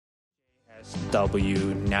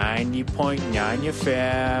W90.9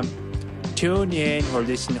 FM. Tune in or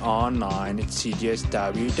listen online at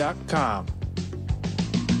cdsw.com.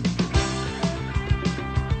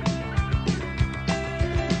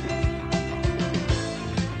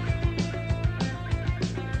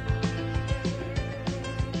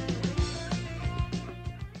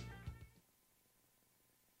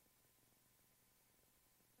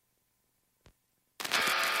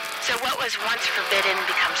 So what was once forbidden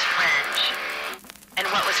becomes fringe, and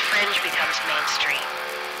what was fringe becomes mainstream.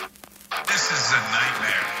 This is a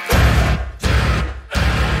nightmare.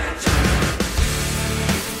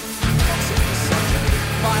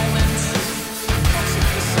 Violence.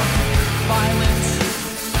 Violence.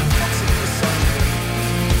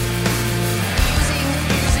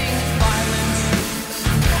 Using violence.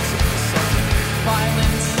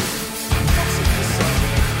 Violence.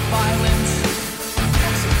 Violence.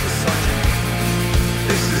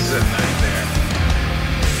 This is a nightmare.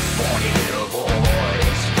 Horny little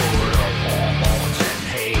boys full of hormones and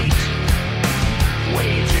hate,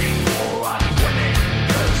 waging war on women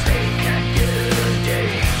 'cause they can't get a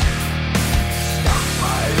date.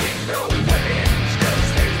 Stockpiling the weapons 'cause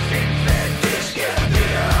they think that this get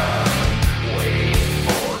bigger. Waiting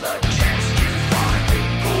for the chance to finally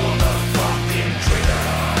pull the fucking trigger.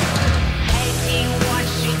 Hating what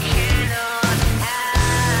you cannot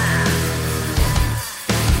have,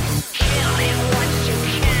 killing what you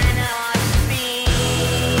cannot be.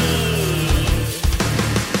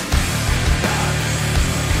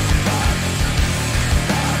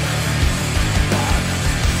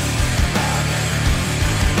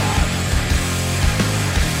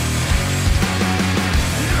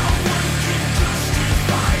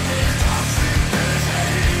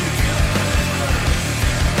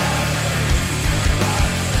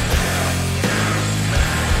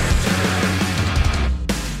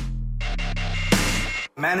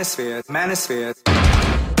 Manosphere.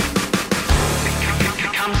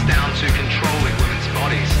 It comes down to controlling women's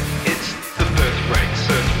bodies. It's the birth rates.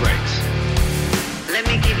 Let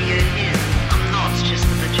me give you a hint. I'm not just a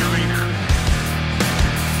vagina.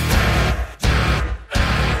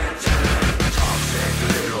 Toxic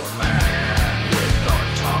little man with a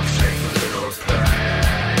toxic little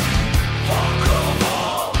plan. Fuck 'em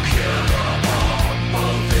all, kill 'em all,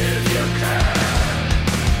 both if you can.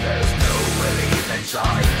 There's no relief in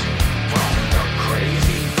sight from the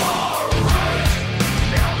crazy far right.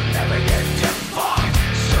 They'll never get to fuck,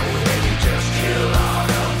 so they just kill out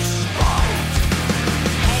of spite.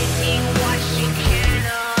 Hating what you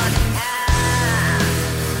cannot have,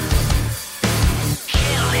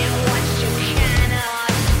 killing what you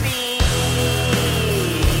cannot be.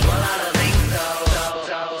 Well, I don't think so.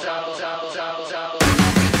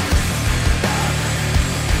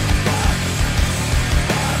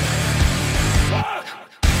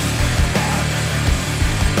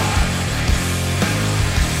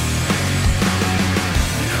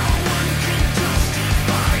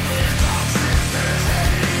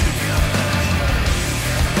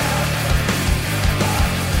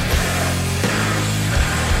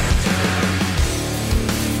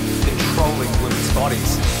 Controlling women's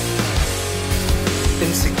bodies.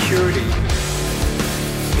 Insecurity.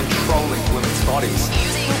 Controlling women's bodies.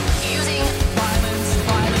 Using violence.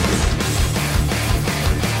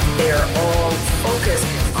 They're all focused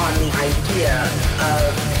on the idea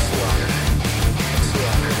of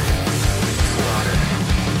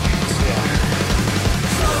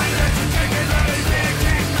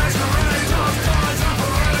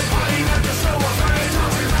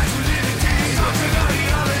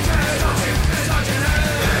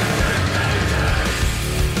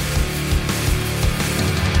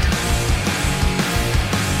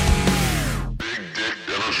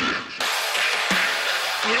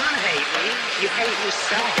You don't hate me. You hate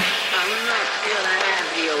yourself. I'm not gonna have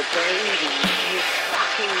your baby, you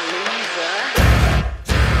fucking loser.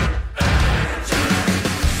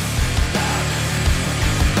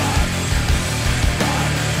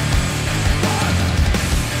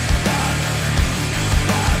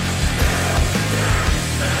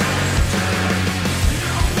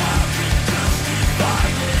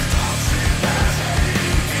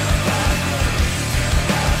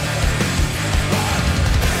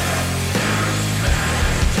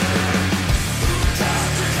 Just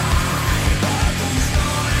to die, but these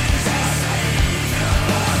stories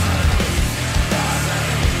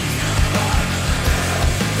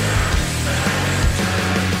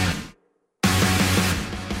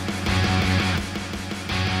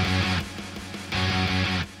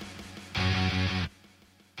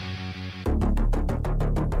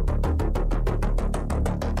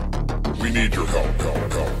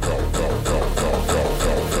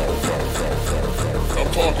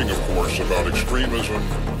discourse about extremism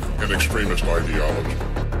and extremist ideology.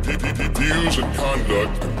 Views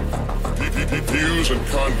and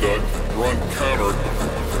conduct run counter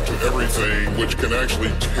to everything which can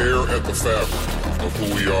actually tear at the fabric of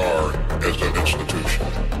who we are as an institution.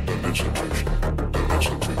 An institution.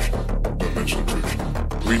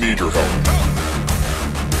 We need your help.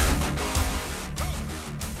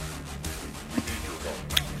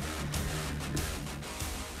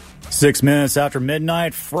 6 minutes after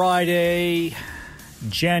midnight, Friday,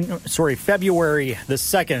 February the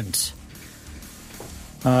 2nd,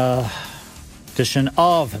 edition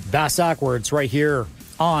of Bass Ackwards right here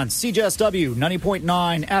on CJSW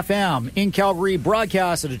 90.9 FM in Calgary,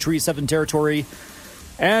 broadcast at a Tree 7 territory,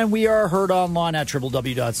 and we are heard online at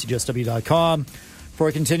www.cjsw.com. Before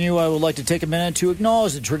I continue, I would like to take a minute to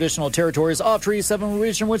acknowledge the traditional territories of Treaty 7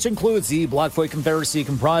 region, which includes the Blackfoot Confederacy,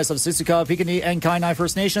 comprised of Siksika, Piikani, and Kainai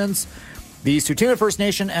First Nations, the Tsuut'ina First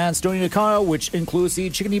Nation, and Stoney Nakoda, which includes the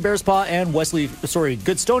Chickadee Bearspaw and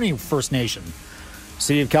Goodstoney First Nation.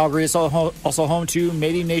 City of Calgary is also home to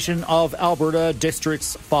Métis Nation of Alberta,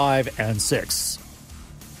 Districts 5 and 6.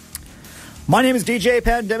 My name is DJ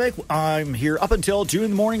Pandemic. I'm here up until 2 in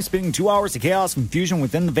the morning, spending 2 hours of chaos and confusion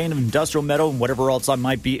within the vein of industrial metal and whatever else I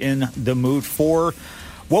might be in the mood for.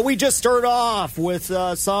 Well, we just started off with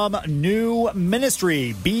some new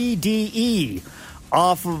Ministry, BDE,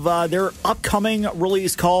 off of their upcoming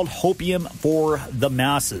release called Hopium for the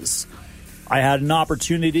Masses. I had an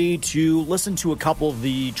opportunity to listen to a couple of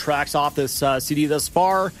the tracks off this CD thus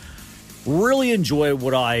far. Really enjoyed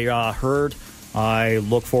what I heard. I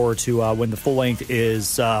look forward to when the full length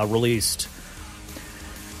is released.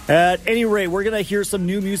 At any rate, we're going to hear some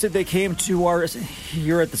new music that came to our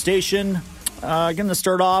here at the station. I'm going to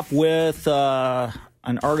start off with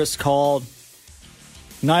an artist called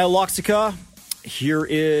Nyaloxica. Here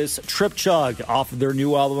is Trip Chug off of their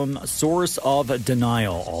new album, Source of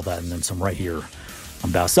Denial. All that and then some right here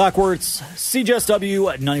on Bass Ackwards,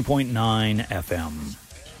 CJSW 90.9 FM.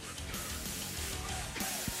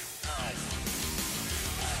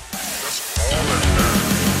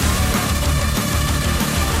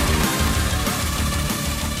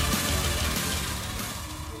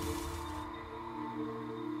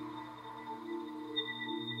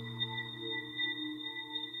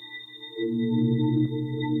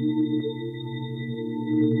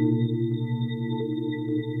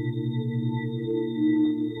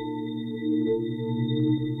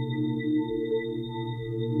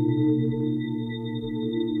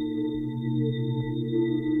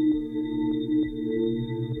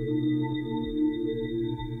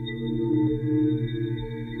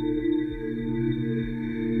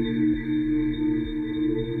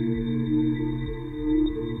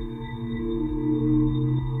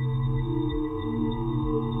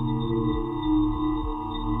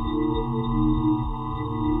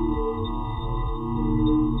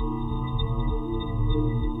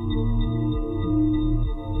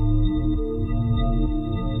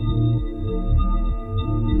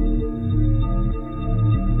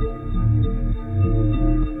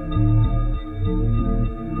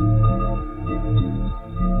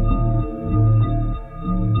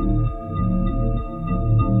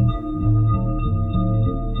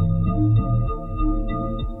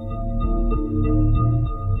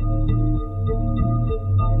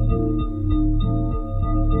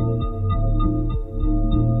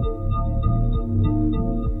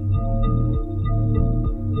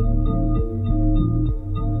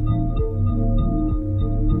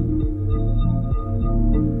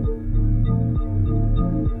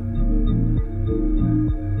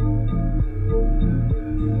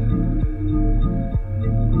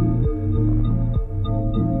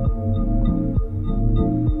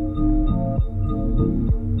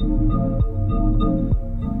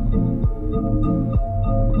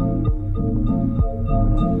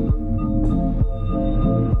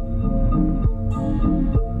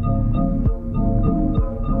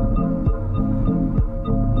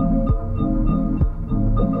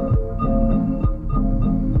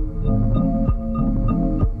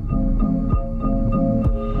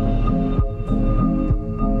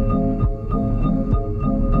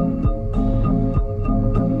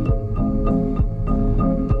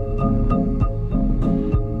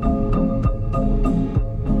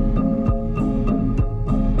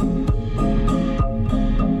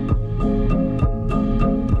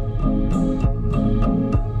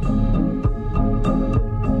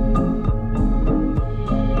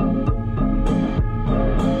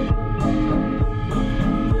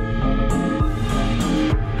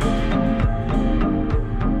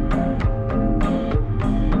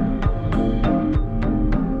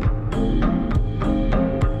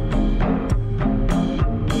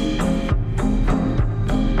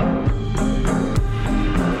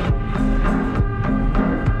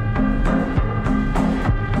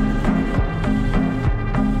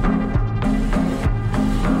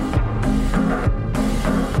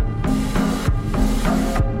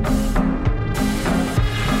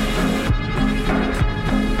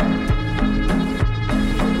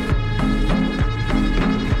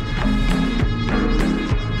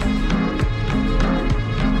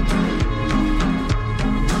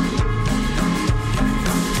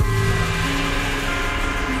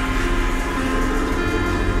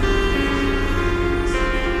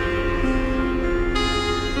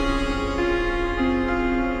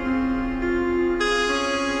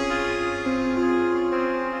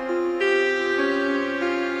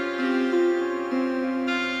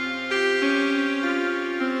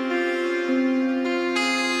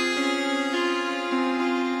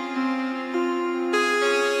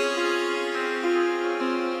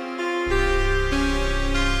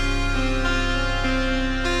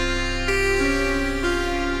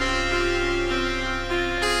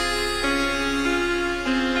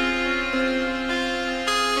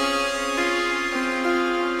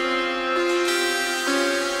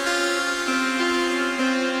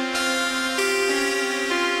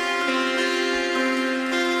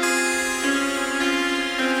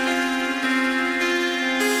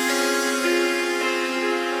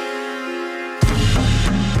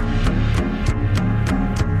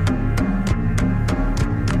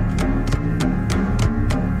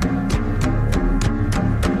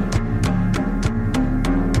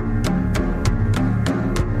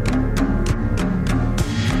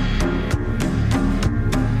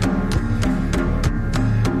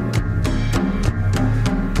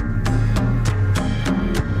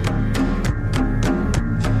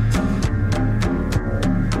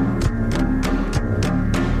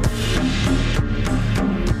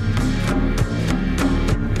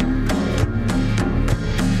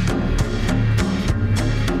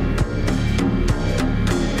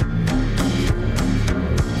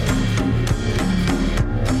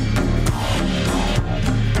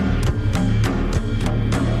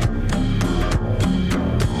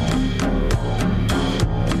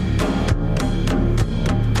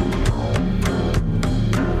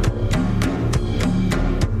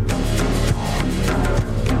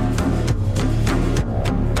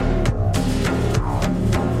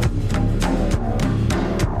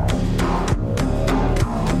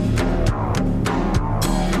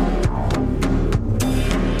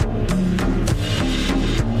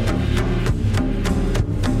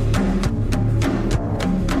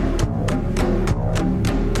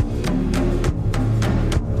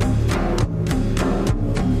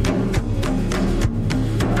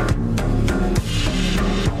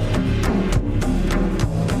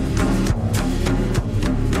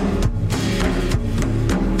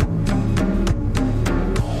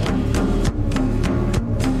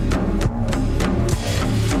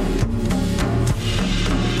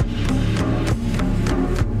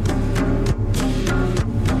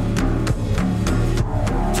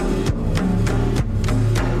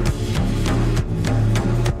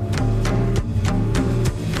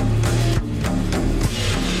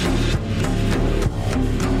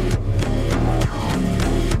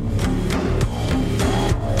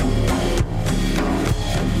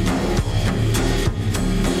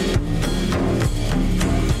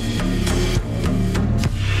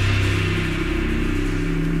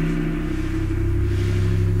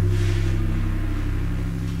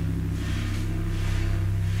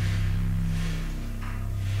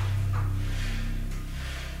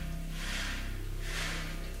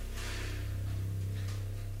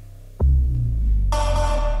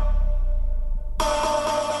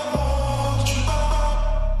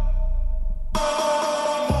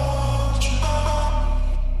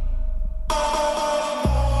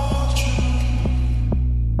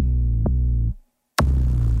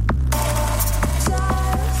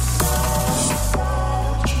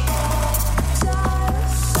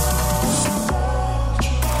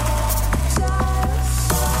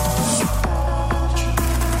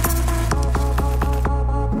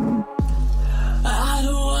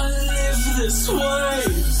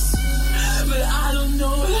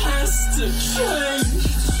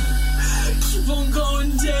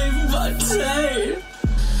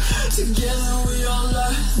 Together we all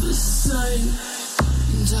are the same.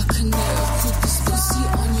 And I connect, put this pussy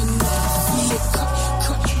on your neck. Feel it cut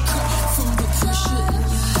from the pressure in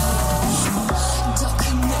your head. And I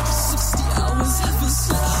connect, 60 hours haven't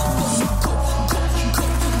slept. But we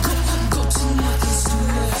go tonight, it's too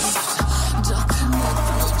late. And I connect,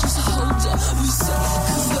 wait, just hold up, reset.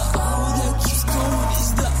 Cause the hour that keeps going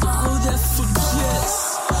is the hour that forgets.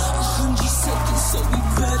 100 seconds, so we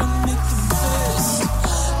better make the best.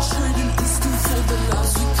 Trading instant for the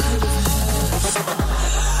lives we could have had.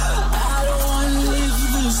 I don't wanna live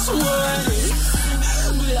this way,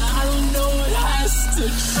 but I don't know what has to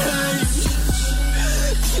change.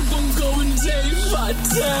 Keep on going day by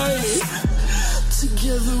day.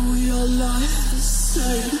 Together we all are the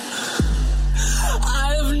same.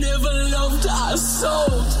 I have never loved, I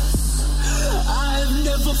sold. I have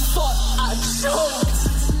never fought, I choked.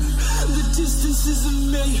 The distance isn't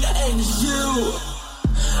me and you.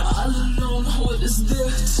 All alone, what is there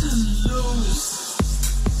to lose?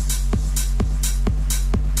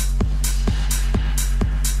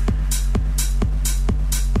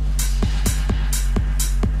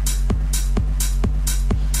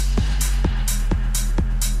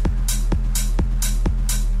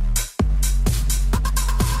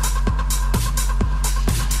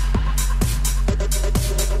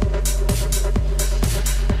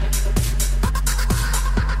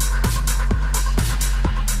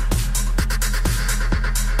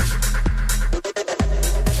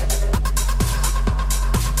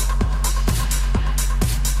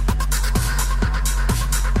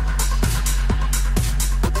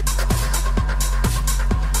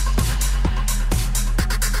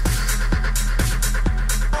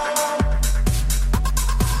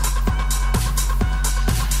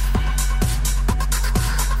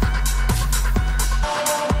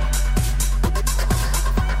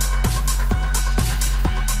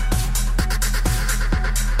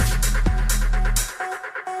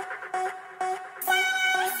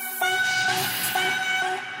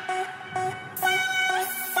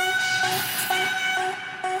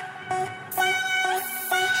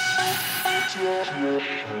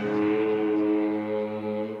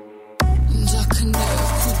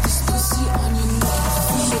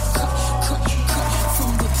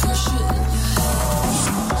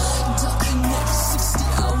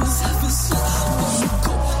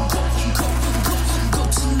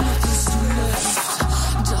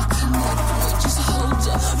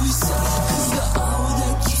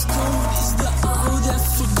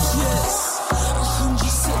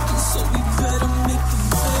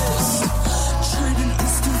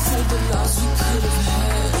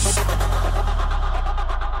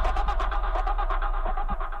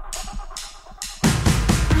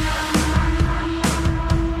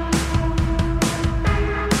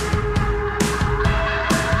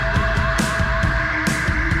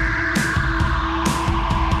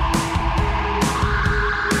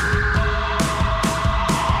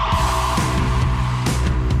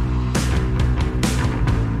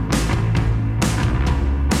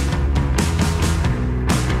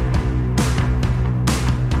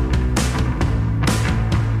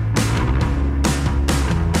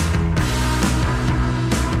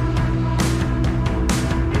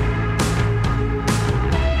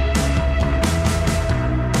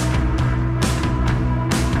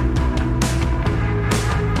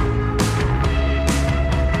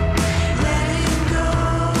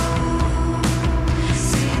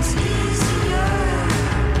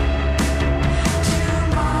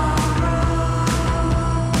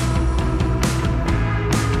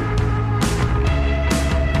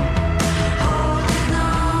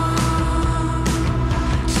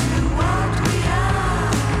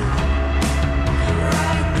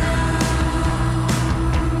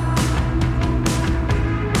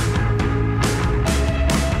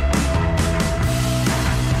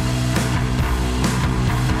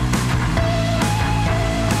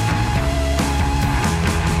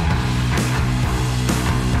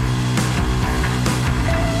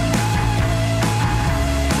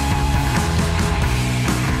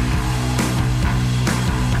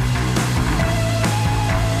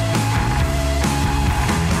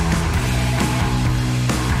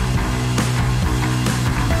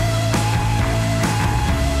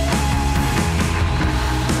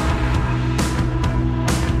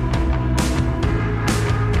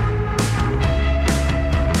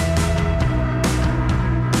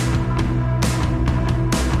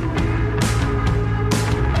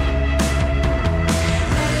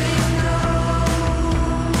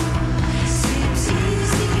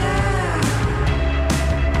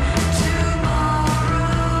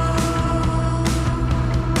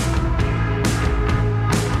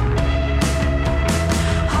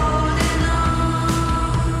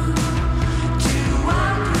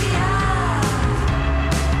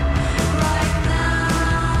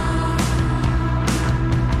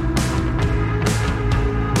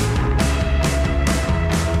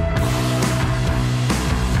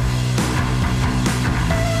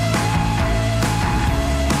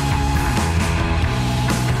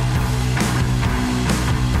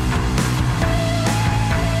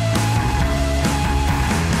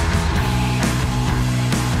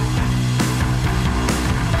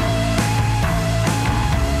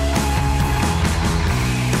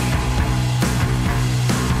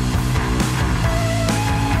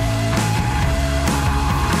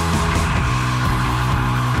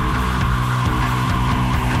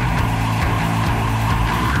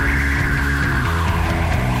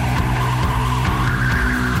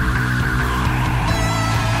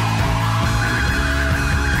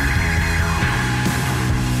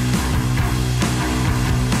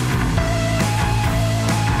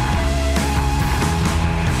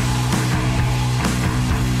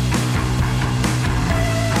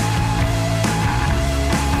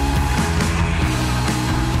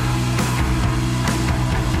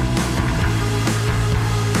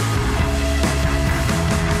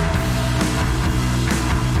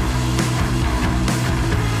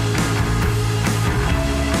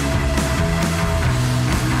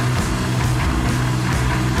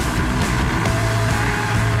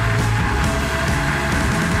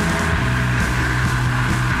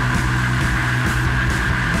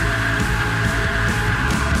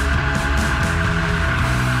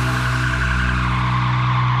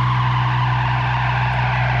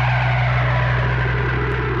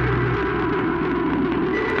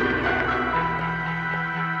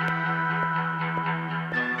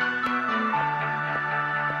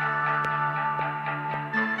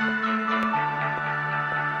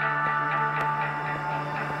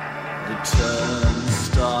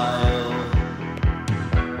 turnstile,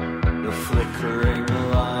 the flickering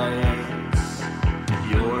lights.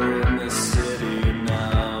 You're in the city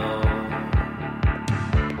now.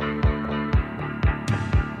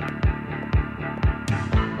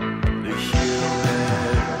 The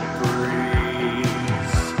humid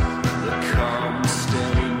breeze, the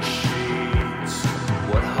cum-stained sheets,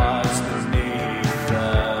 what hides beneath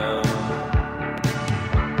them?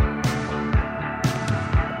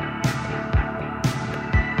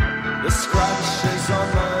 The scratches on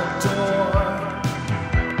the door,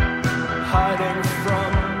 hiding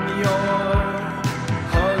from your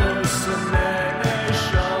hallucinations.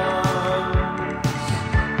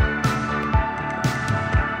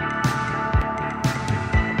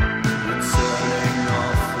 You're turning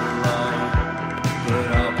off the light, but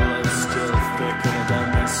our blood's still thicker than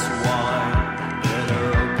this wine. Better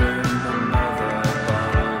open another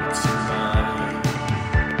bottle tonight.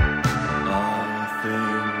 I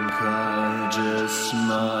think I just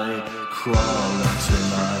might crawl into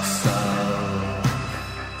myself.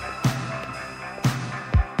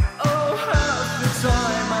 Oh, half the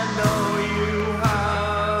time I know you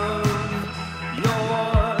have your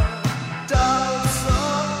doubts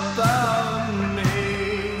about me.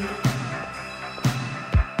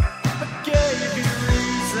 I gave you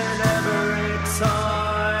reason every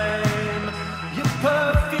time. Your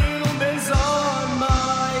perfume is on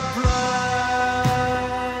my breath,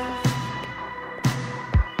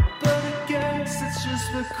 but I guess it's just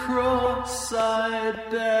the cross I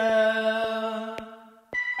bear.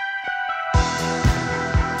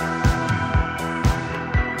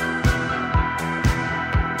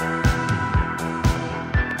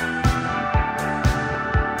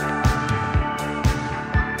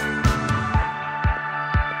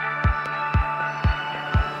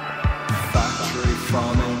 Factory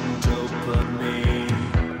farming dopamine.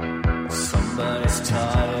 Somebody's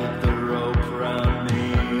tied the rope round me.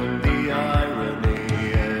 The irony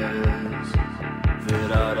is that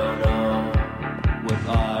I don't know what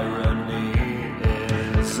irony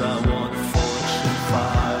is. I want Fortune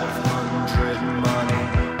 500 money,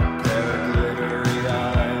 a pair of glittery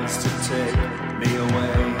eyes to take me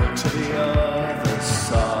away to the other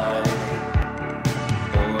side,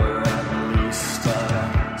 or at least a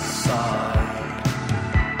side.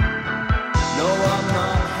 No, I'm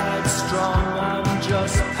not headstrong, I'm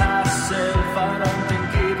just passive. I don't think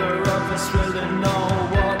either of us really know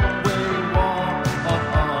what we want,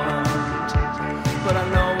 but I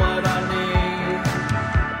know what I need.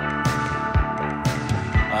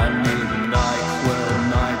 I need NyQuil,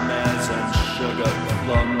 nightmares, and sugar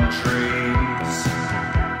plum trees,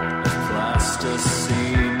 a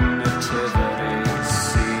plasticine nativity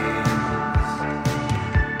scenes.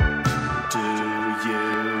 Do you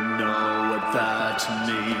know what that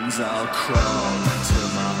means? I'll crawl into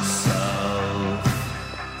myself.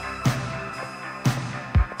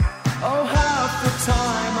 Oh, half the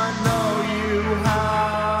time I know you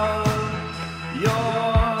have your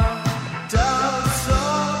doubts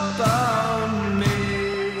about me.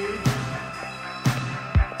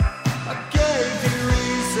 I gave you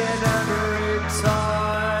reason every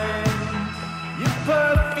time. Your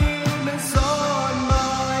perfume is on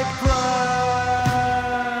my breath,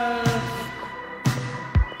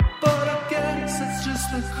 but I guess it's just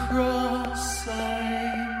the cross I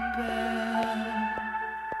bear.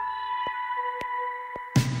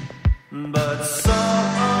 But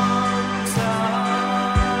sometimes,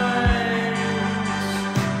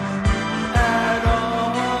 at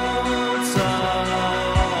all times,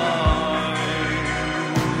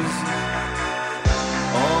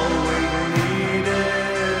 all we need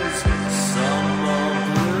is some more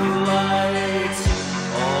blue light.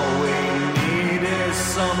 All we need is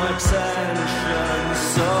some attention.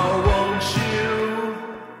 So won't you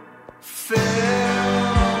fill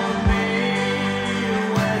me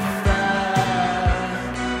with that?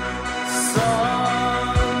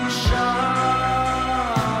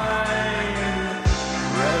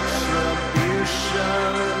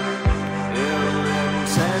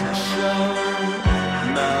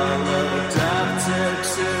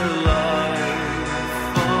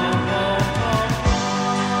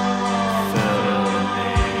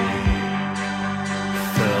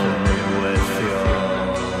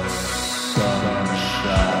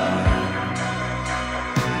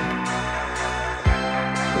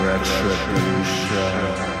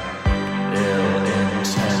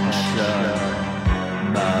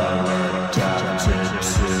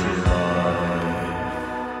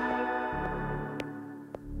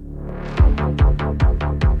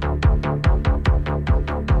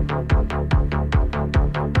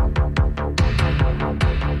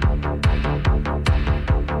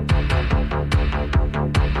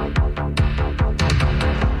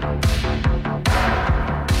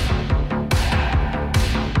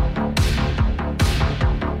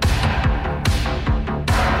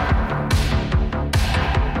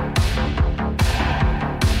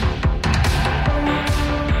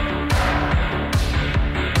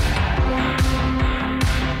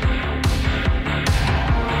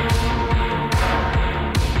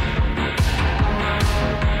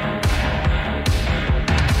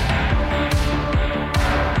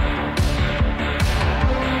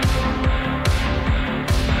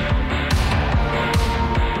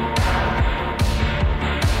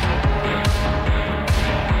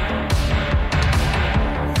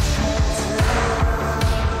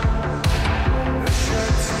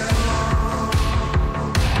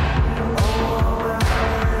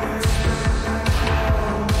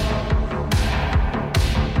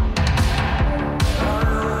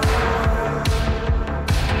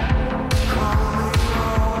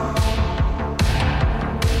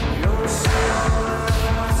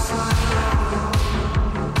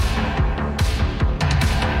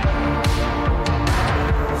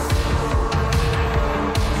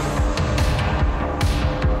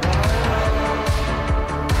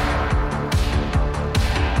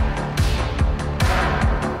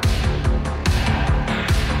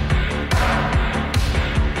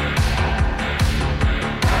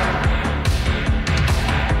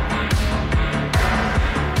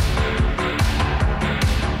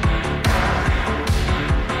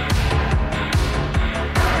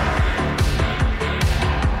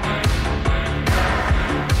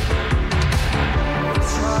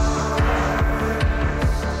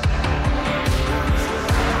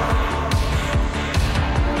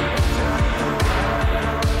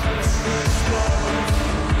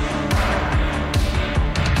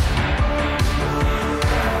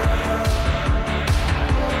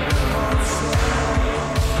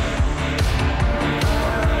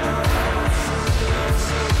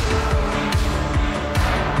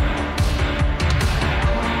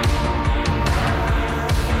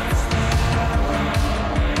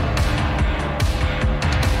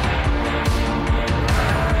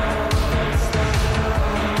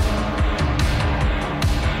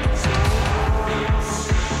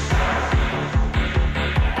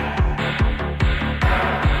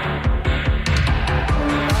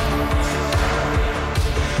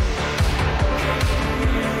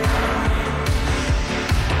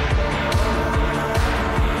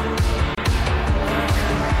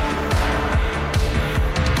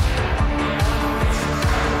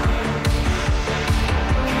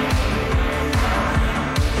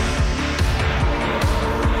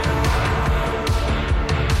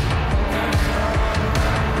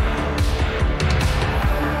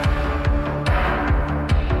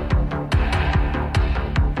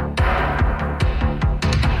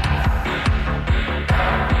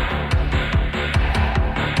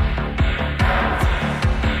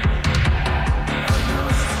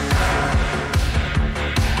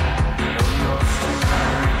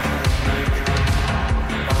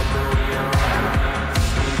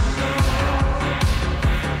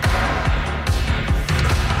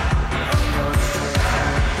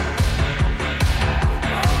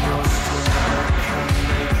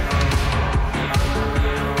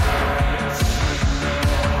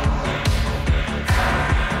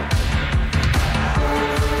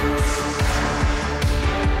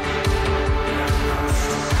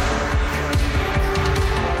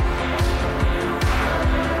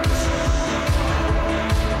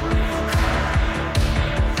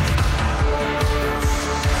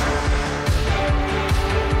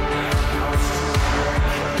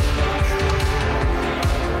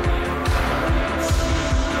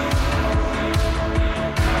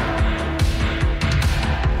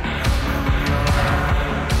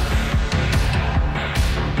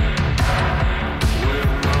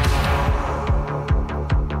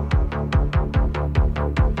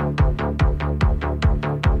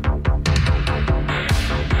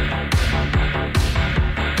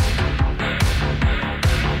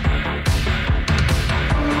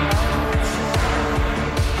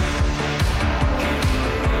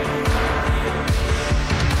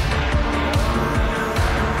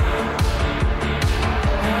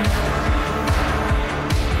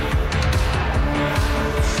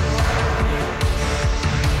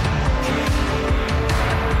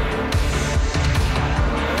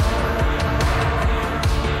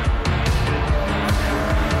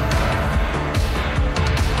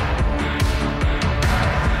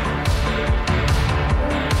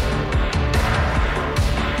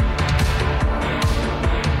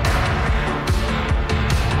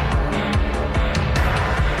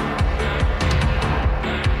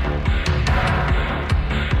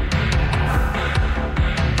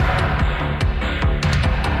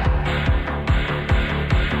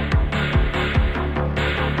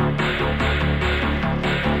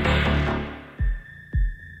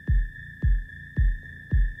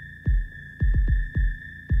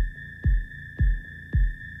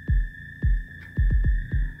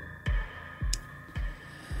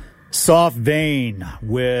 Soft Vein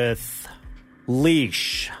with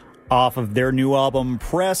Leash off of their new album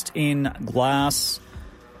Pressed in Glass.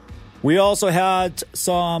 We also had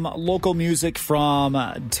some local music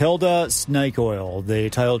from Tilda Snake Oil, the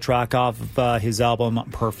title track off of his album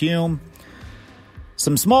Perfume.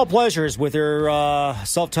 Some Small Pleasures with their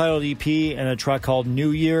self-titled EP and a track called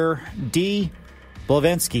New Year. D.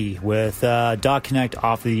 Blavinsky with Dot Connect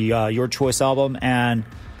off the Your Choice album. And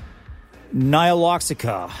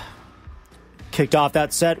Nihiloxica kicked off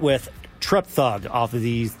that set with Trip Thug off of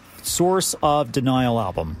the Source of Denial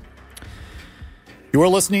album. You are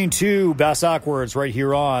listening to Bass Ackwards right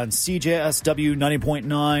here on CJSW 90.9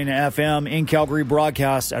 FM in Calgary,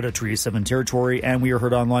 broadcast out of Treaty 7 territory, and we are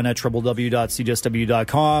heard online at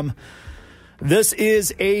www.cjsw.com. This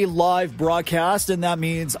is a live broadcast, and that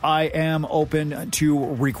means I am open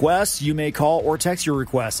to requests. You may call or text your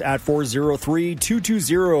requests at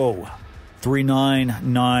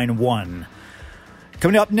 403-220-3991.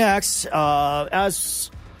 Coming up next, as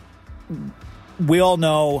we all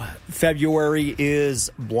know, February is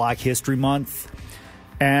Black History Month,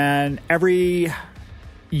 and every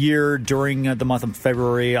year during the month of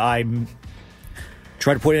February, I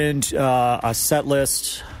try to put in a set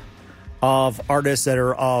list of artists that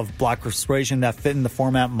are of Black persuasion that fit in the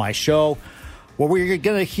format of my show. What we're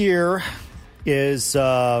going to hear is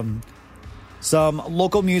some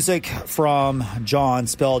local music from John,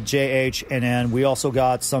 spelled JHNN. We also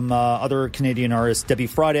got some other Canadian artists, Debbie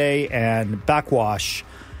Friday and Backwash,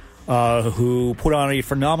 who put on a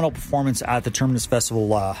phenomenal performance at the Terminus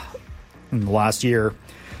Festival last year.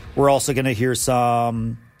 We're also going to hear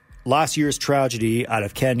some Last Year's Tragedy out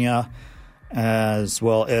of Kenya, as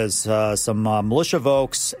well as some Militia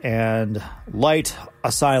Vokes and Light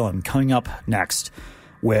Asylum coming up next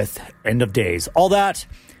with End of Days. All that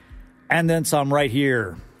and then some right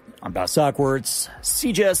here on Bass Ackwards,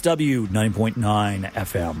 CJSW 90.9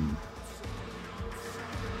 FM.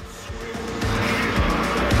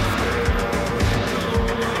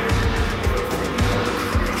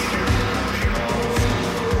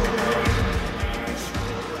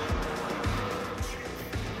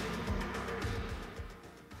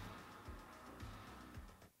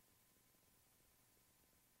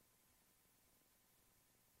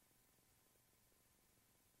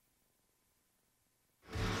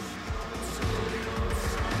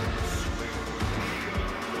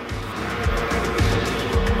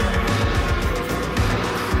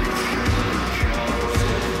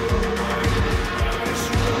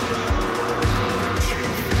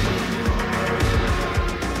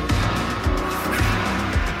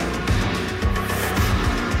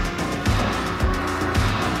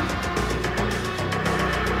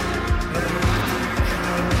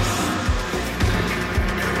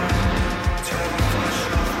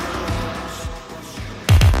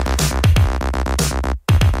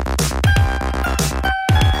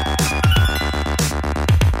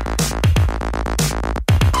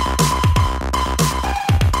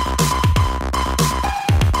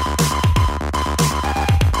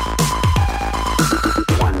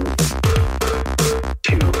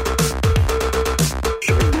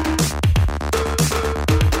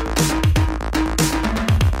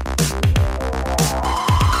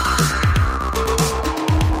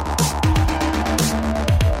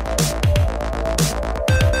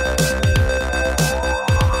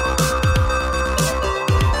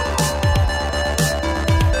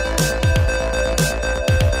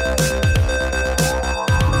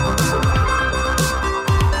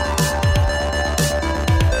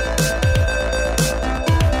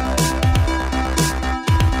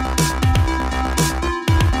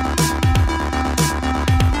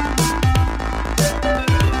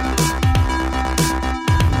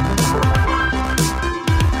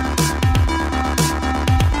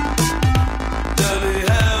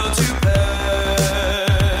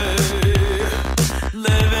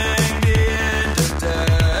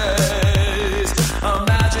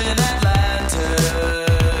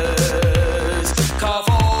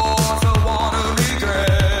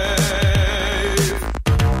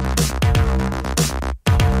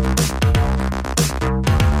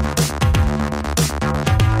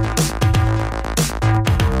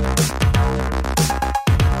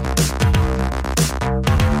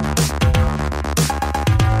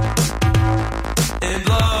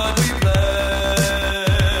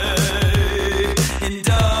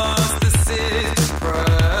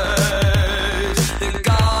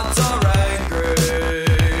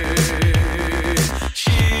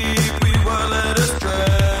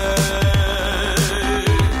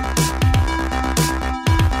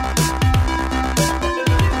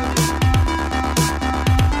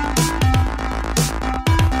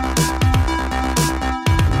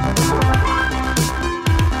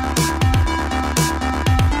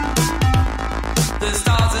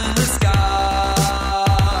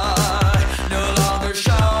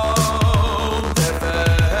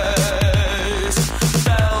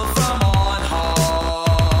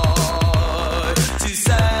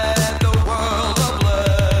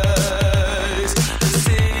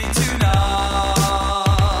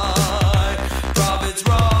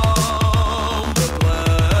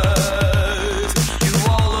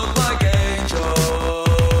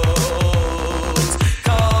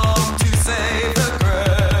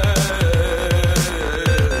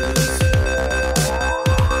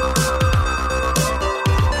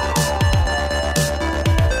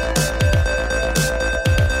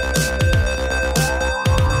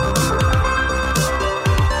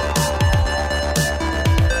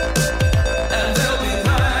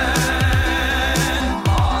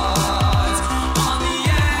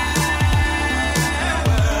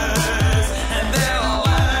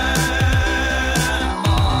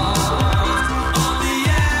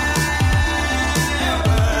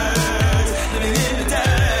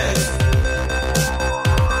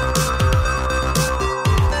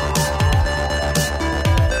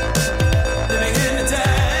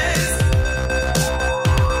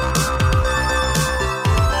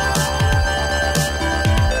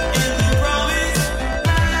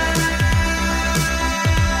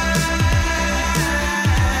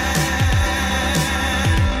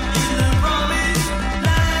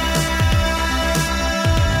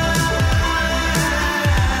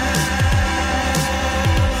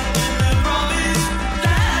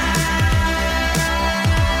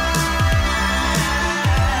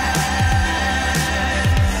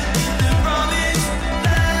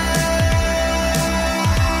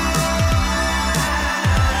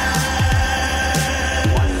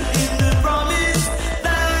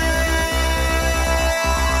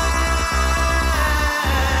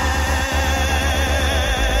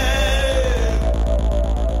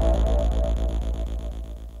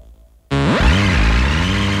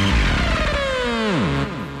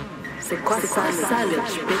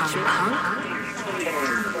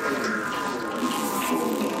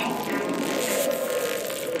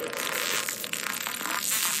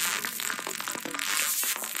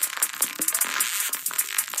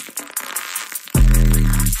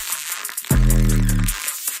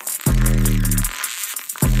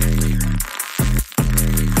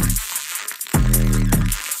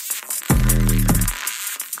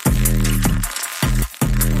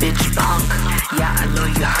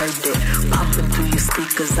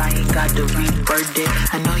 gotta rebirth it.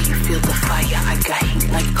 I know you feel the fire, I got heat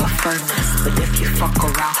like a furnace. But if you fuck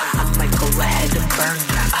around, I might go ahead and burn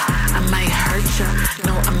ya. I might hurt ya,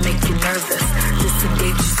 no, I make you nervous.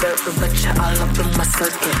 Disengage you server, but you're all up in my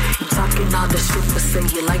circuit. You talking all the shit, but say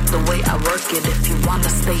you like the way I work it. If you wanna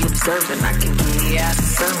stay observant, I can give your ass a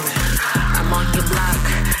sermon. I'm on your block,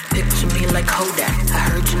 picture me like Kodak. I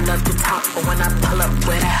heard you love to talk, but when I pull up,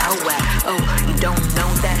 where the hell at? Oh, you don't know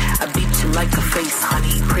that? I beat you like a face,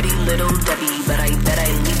 honey. Pretty little Debbie, but I bet I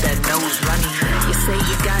leave that nose running. You say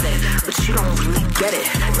you got it, but you don't really get it.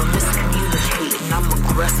 Don't miscommunicate, and I'm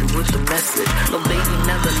aggressive with the message. Little baby,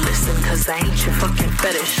 never listen, cause I ain't your fucking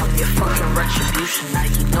fetish. I'm your fucking retribution, now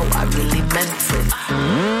you know I really meant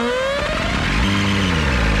it.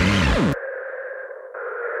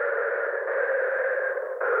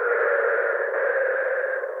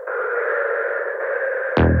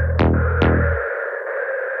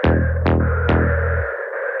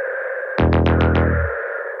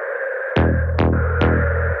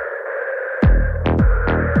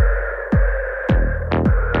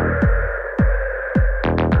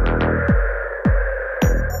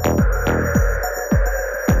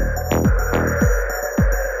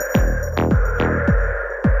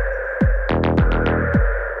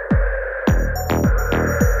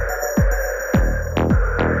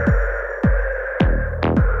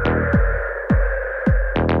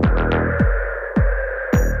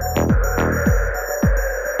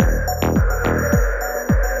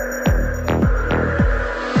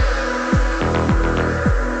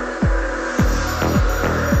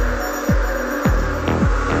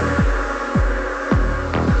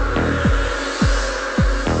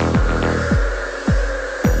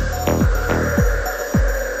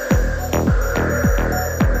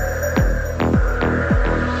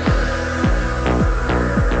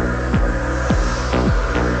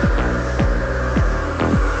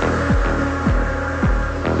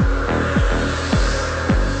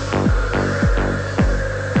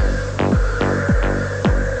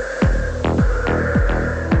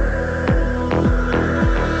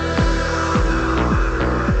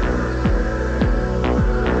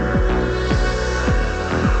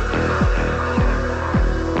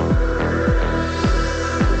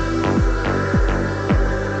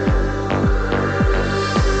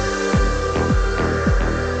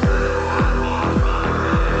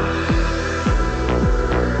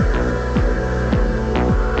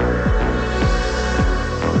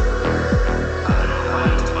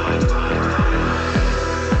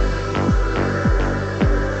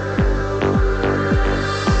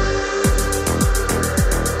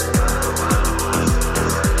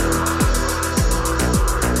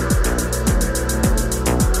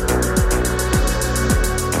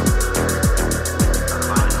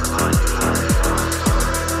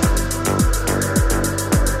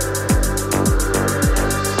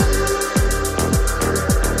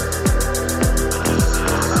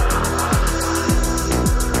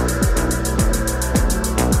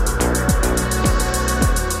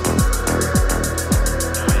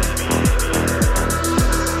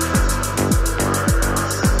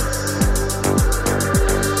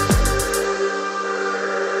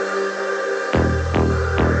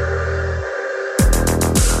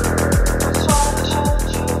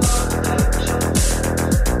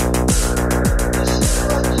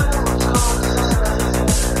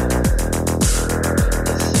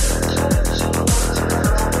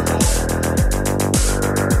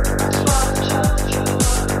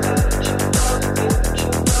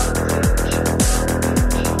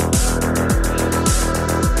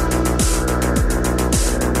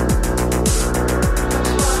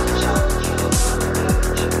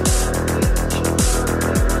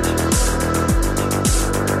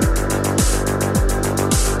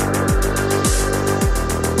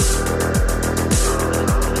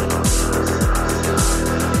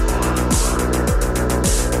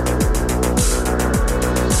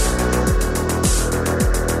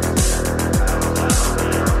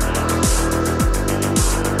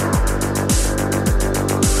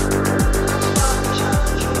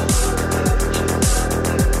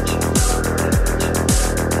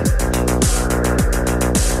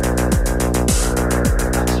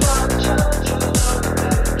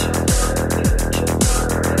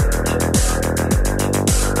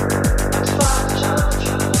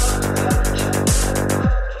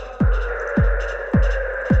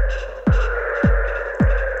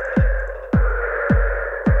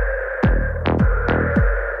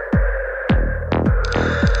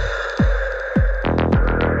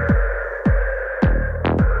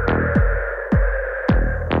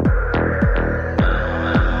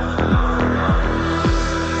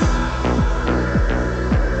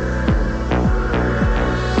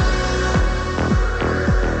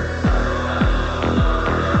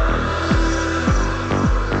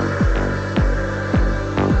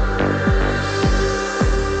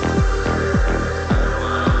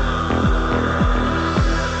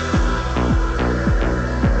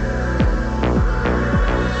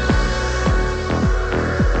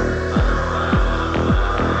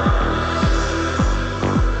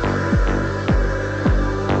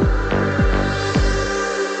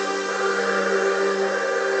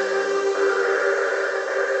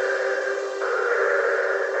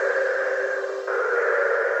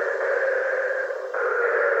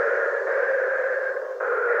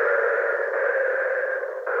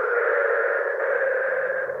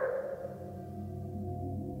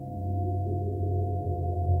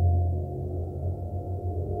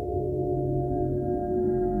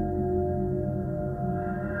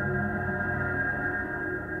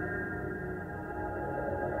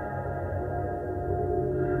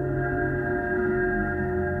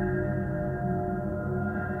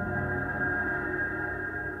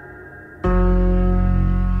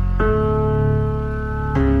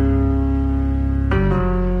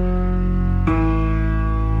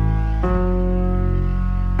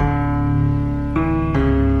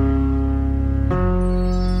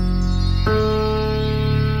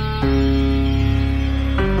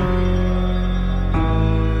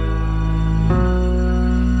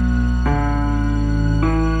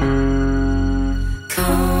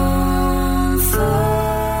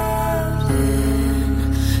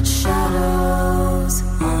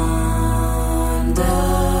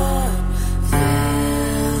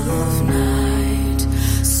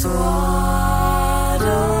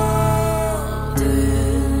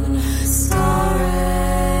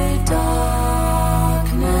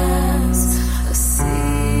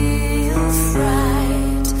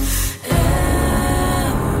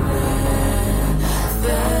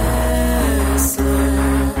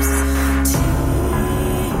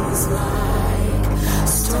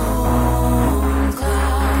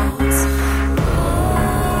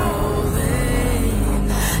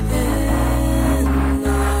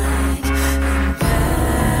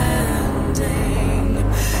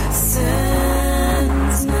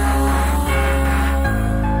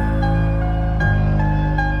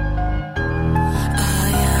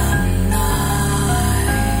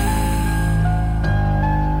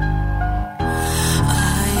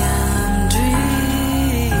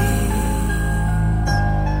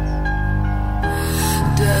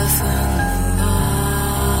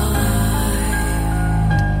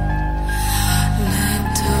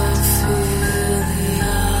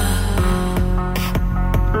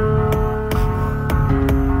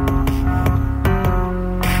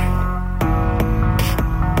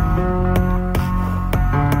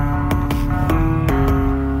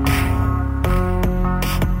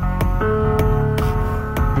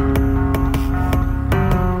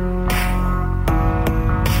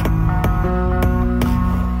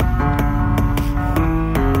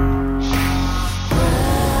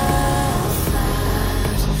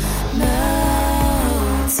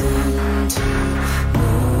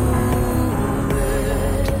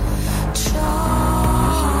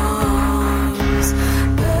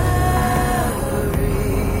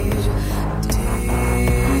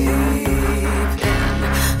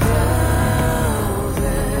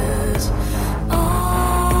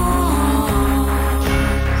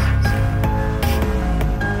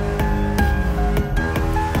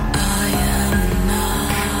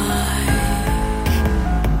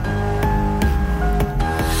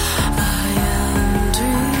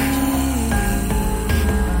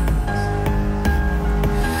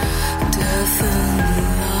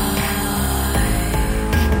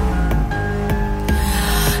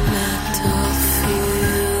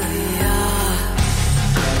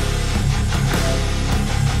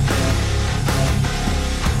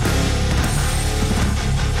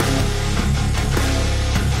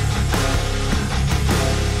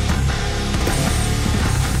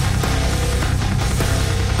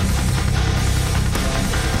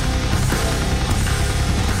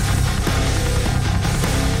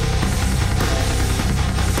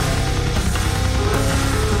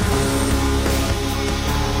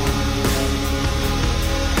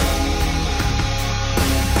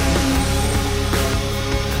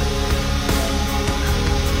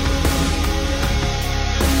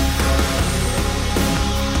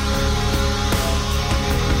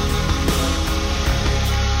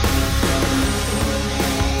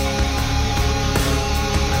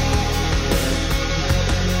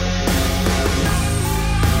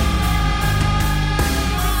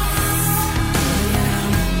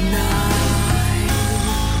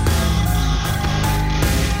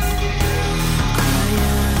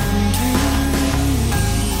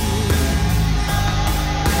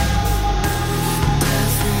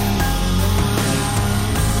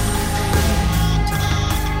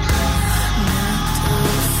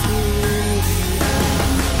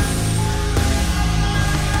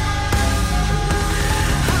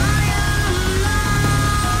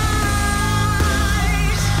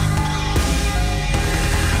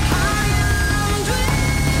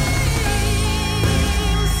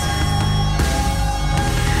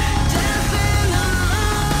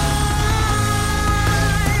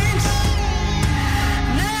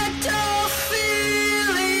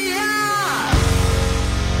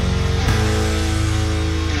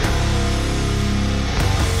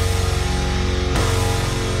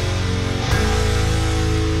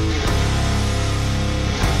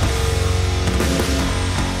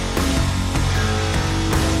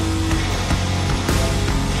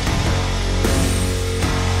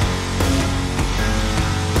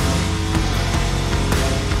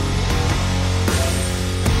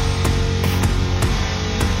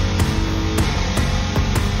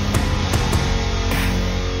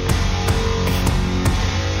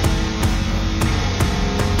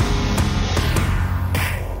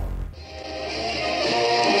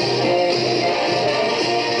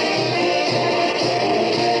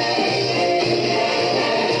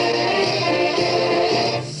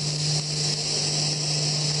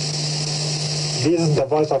 This is the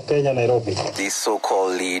voice of Kenya, Nairobi. These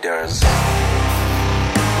so-called leaders.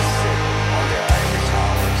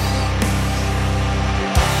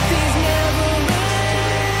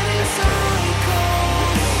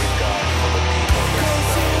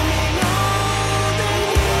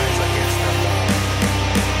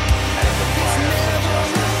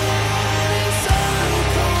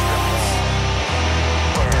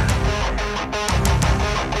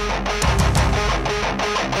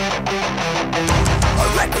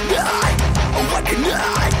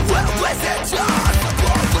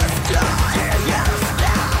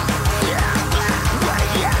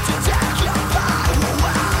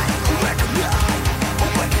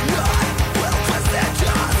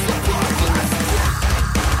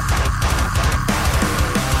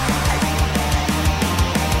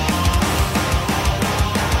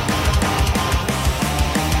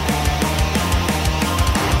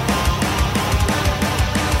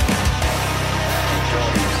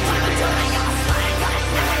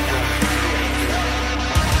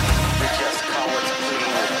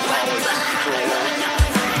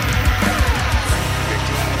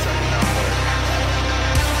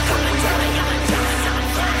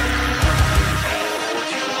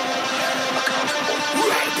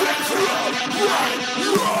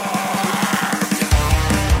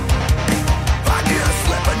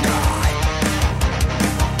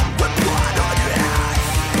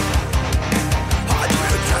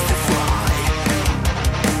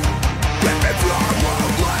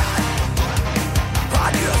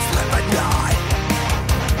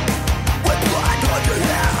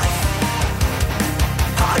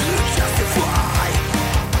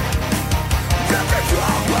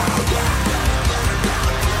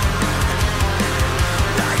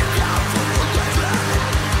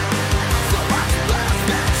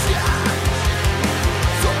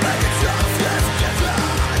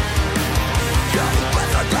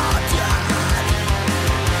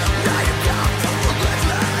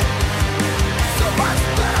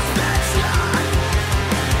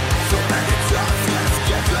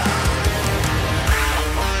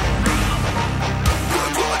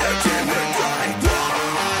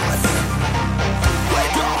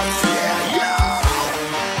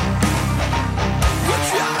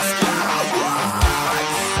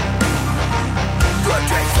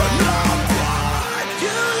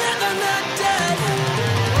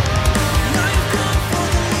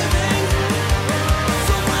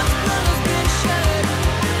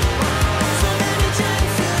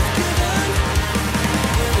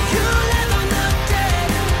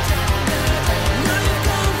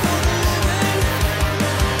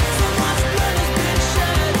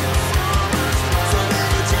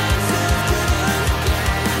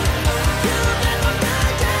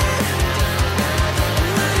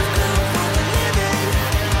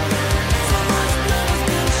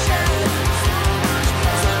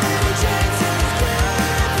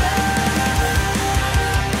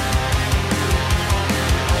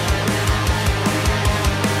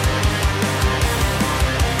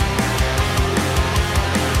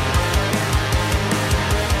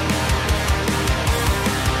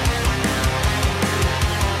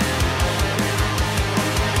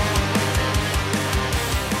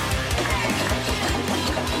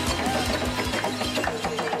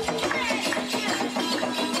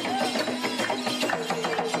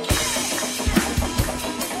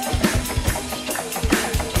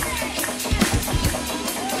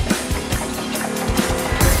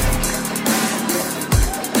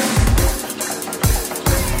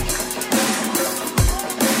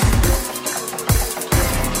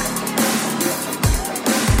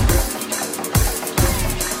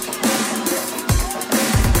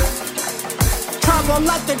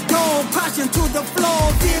 Let the door, crashing to the floor,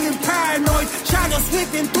 feeling paranoid. Shadows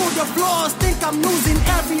sweeping through the floors, think I'm losing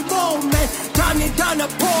every moment. Done it, done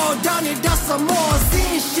some more.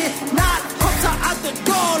 Seeing shit, not hooked her at the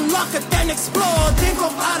door, lock it, then explore. Think of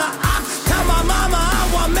how to act. Tell my mama I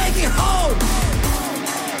want make it home.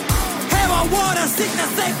 Hair on water, seek the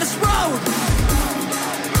safest road.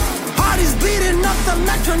 Heart is beating up the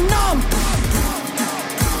metronome.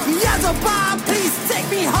 Yes, oh, Bob, please take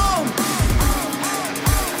me home.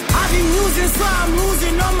 I've been using, so I'm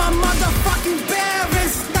losing all my motherfucking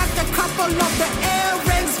bearings. Stacked a couple of the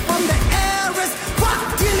earrings from the heiress. Fuck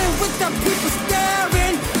dealing with the people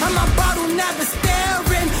staring. I'm a bottle never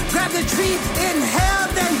staring. Grab the tree in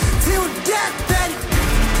heaven till death then.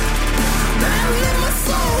 Buried in my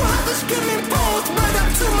soul, I was screaming bold. Right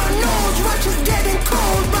up to my nose, rush is getting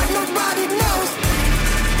cold, but nobody knows.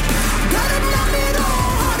 Gotta numb it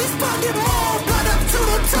all, heart is pounding more. Blood up to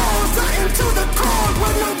the toes, right into the cold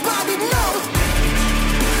where nobody knows.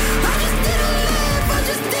 I just need a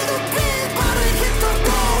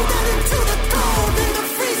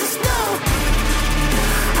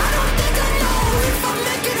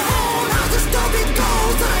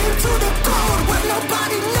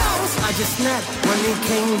snap when he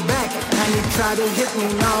came back. And he tried to hit me,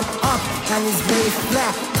 now I'm up. And he's laid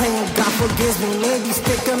flat, praying God forgives me. Maybe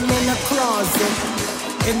stick him in a closet,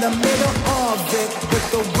 in the middle of it, with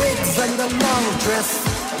the wigs and the long dress.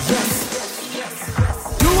 Yes.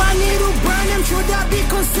 Do I need to burn him? Should I be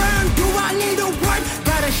concerned? Do I need to work?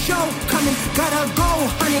 Got a show coming, gotta go,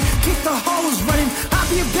 honey. Keep the hose running. I'll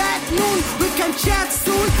be back noon, we can chat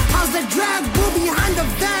soon. How's the drag boo behind the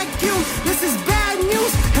vacuum? This is bad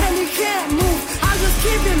news, and he can't move. I'll just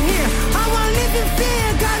keep him here. I won't live in fear,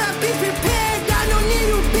 gotta be prepared. I don't need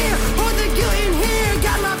to bear all the guilt in here.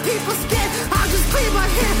 Got my people scared. I'll just be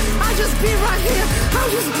right here. I'll just be right here.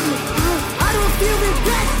 I don't feel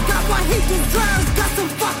regret. Got what he deserves. Got some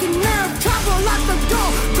fucking nerve. Trouble at the door.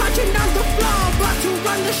 Punching on the floor. About to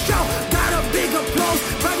run the show. Got a big applause.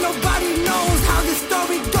 But nobody knows how this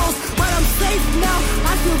story goes. But I'm safe now.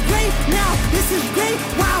 I feel great now. This is great.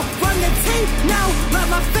 Wow. Run the tape now. Let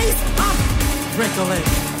my face up. Recollect.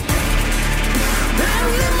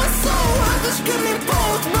 Buried in my soul. I was screaming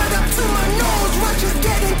bold. Right up to my nose. Watch is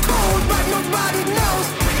getting cold. But nobody knows.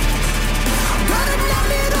 Gotta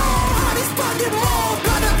numb it all. Heart is pounding more.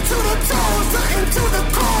 Got up to the toes. Right into the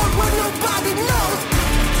cold. Where nobody knows.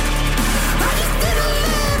 I just didn't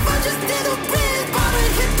live. I just didn't breathe. But I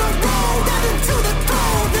hit the road. Out into the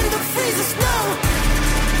cold. In the freezing snow.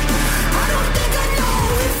 I don't think I know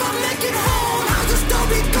if I make it home. How the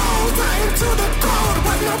story goes. Right into the cold.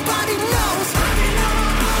 Where nobody knows.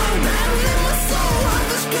 Buried in my soul. I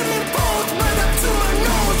was screaming bold. Right up to my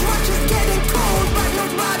nose. Watch is getting cold. But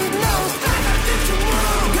nobody knows.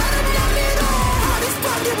 Gotta numb it all. Heart is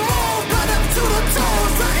pounding more. Got up to the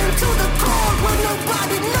toes. Right into the cold. Where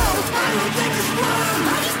nobody knows. I don't think it's wrong.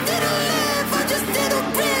 I just didn't live. I just didn't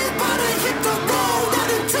breathe. But I hit the road. Out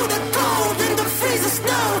into the cold. In the freezing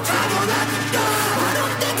snow. Travel at the door. I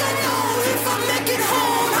don't think I know if I make it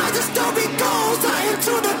home. How the story goes. Right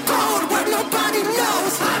into the cold. Where nobody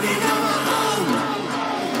knows. I mean, I'm alone.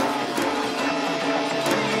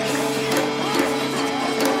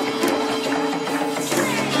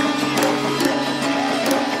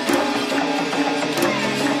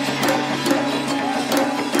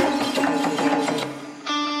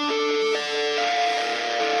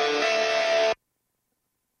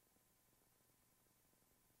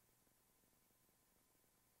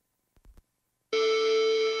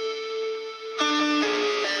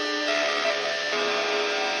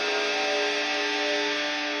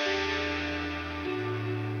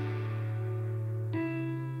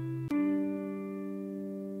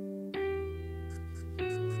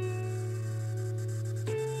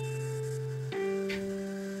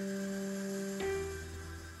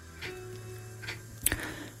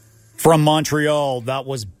 From Montreal, that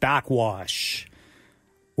was Backwash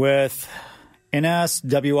with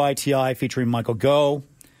NSWITI featuring Michael Go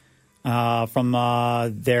from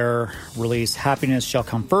their release Happiness Shall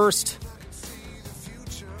Come First.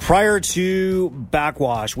 Prior to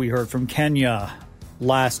Backwash, we heard from Kenya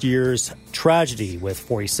last year's Tragedy with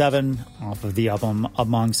 47 off of the album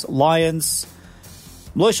Amongst Lions.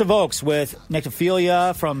 Militia Vokes with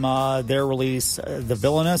Necrophilia from their release The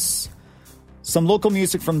Villainous. Some local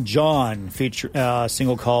music from John, a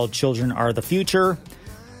single called Children Are the Future.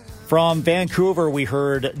 From Vancouver, we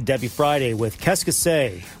heard Debbie Friday with Qu'est-ce que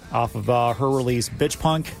c'est off of her release Bitch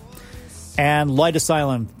Punk. And Light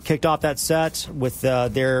Asylum kicked off that set with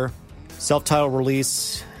their self-titled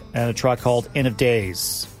release and a track called End of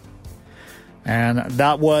Days. And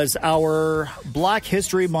that was our Black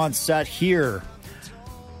History Month set here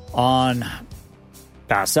on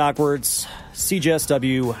Bass Ackwards,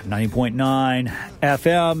 CJSW 90.9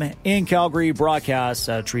 FM in Calgary, broadcast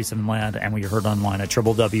at Tree 7 Land, and we heard online at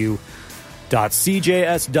www.cjsw.com.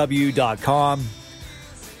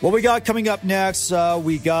 What we got coming up next,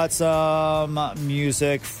 we got some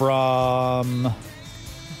music from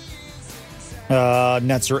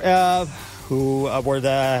Netzer Ev, who were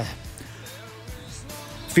the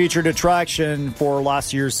featured attraction for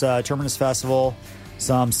last year's Terminus Festival.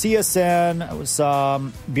 Some CSN,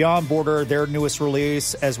 some Beyond Border, their newest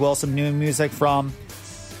release, as well as some new music from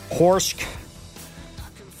Horsk,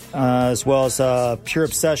 as well as Pure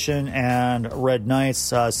Obsession and Red Knights,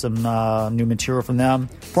 some new material from them,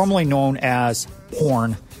 formerly known as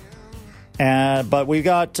Porn. But we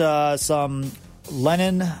got some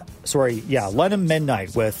Lennon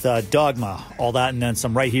Midnight with Dogma, all that, and then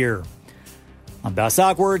some right here on Bass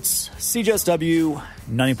Ackwards, CJSW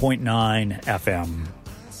 90.9 FM.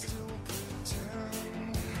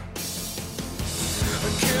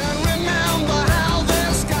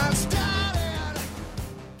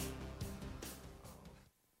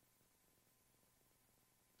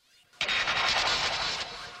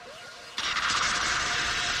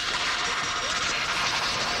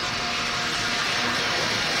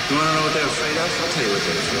 You want to know what they're afraid of? I'll tell you what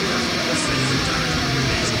they're afraid of. They're afraid of the dark.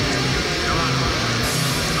 Come on.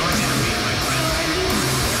 No one's gonna be my friend.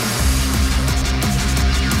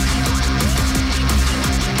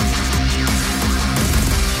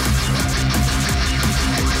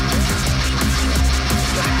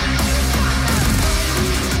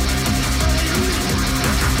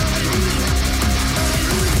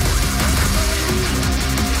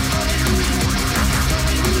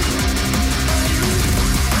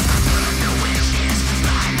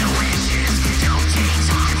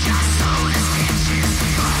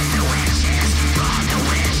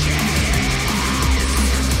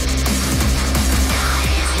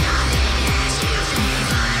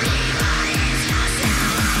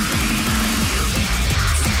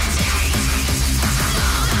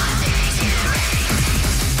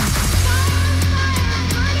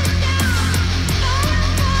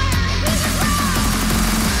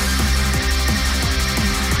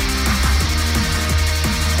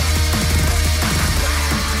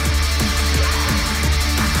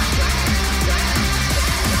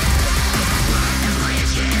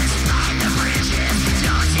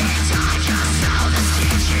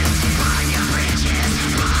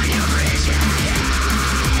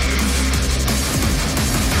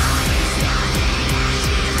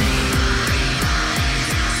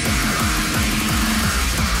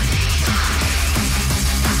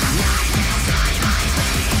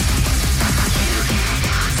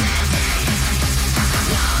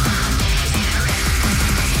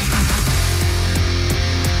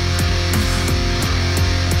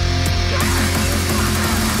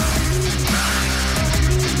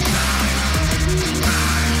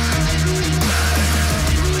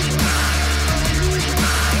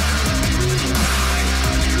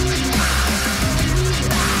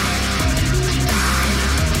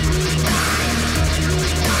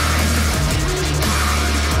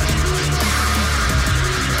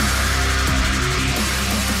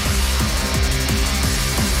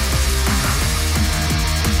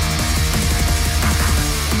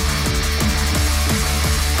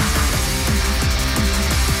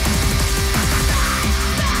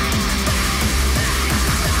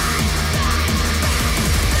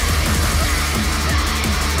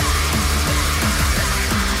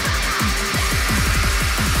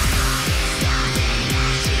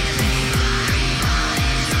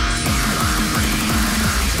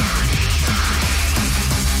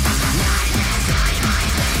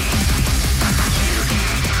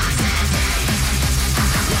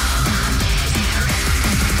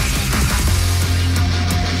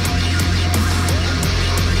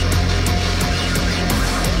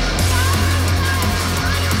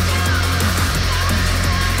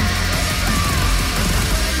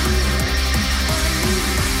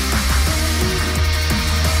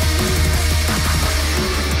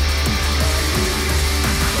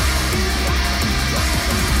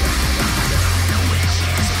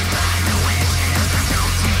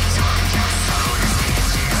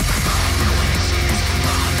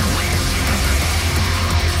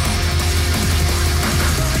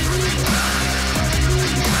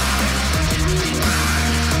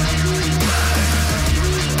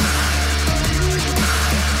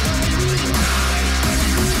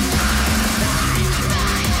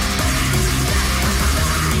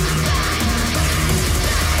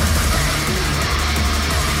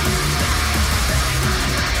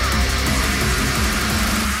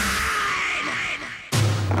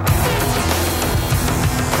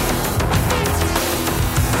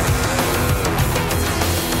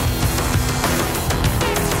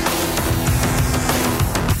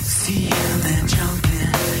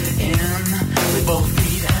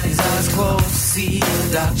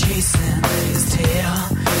 Dog chasing his tail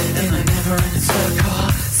in a never-ending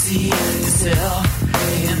circle. See yourself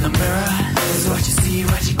in the mirror. Is what you see,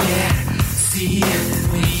 what you get. See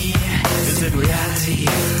me. Is it reality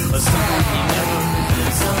or something you never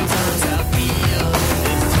met? Sometimes I feel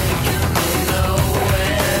it's taking me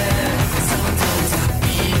nowhere. Sometimes I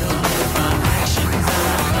feel my actions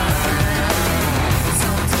are mine.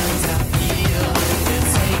 Sometimes I feel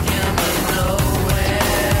it's taking me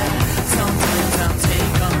nowhere. Sometimes I'm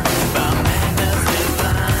taken by madness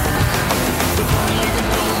divine. Before you even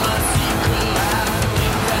know my secret life,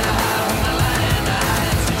 think that I have my lying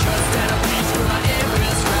eyes. To trust that I reach for my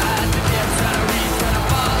every stride. The depths I reach when I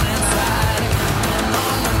fall inside. And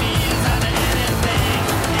on the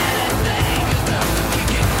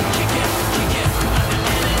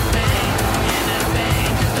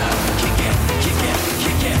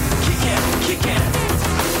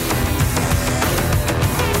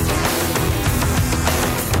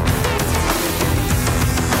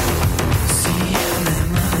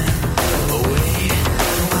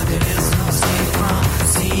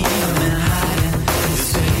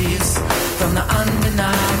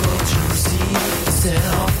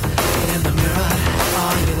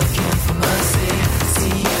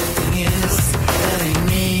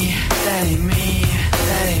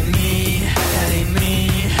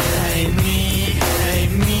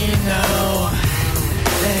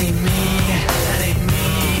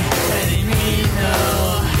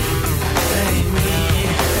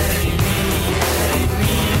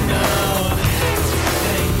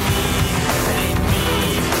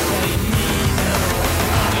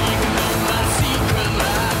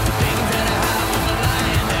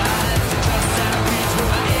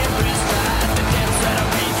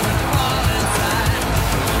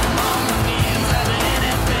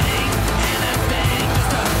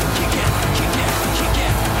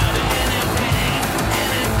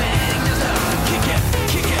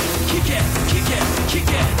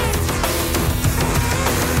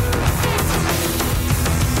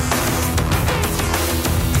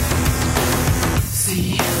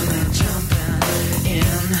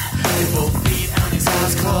with both feet on his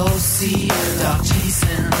eyes closed. See the dog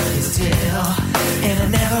chasing his tail in a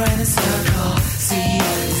never-ending circle. See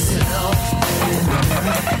yourself in the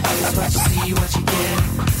mirror. It's what you see, what you get.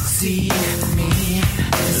 See me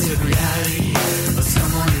is the reality of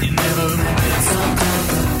someone you never met.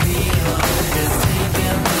 Sometimes I feel it's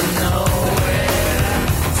taking me nowhere.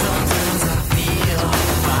 Sometimes I feel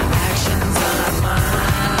my actions are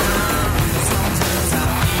mine. Sometimes I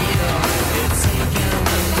feel it's taking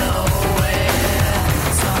me nowhere.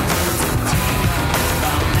 Sometimes I dream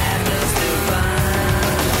about madness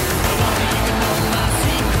divine. I wonder you can know my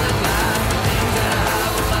secret life, the things that I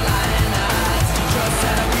hide with my lying eyes. Do you trust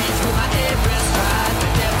that I reach with my every stride?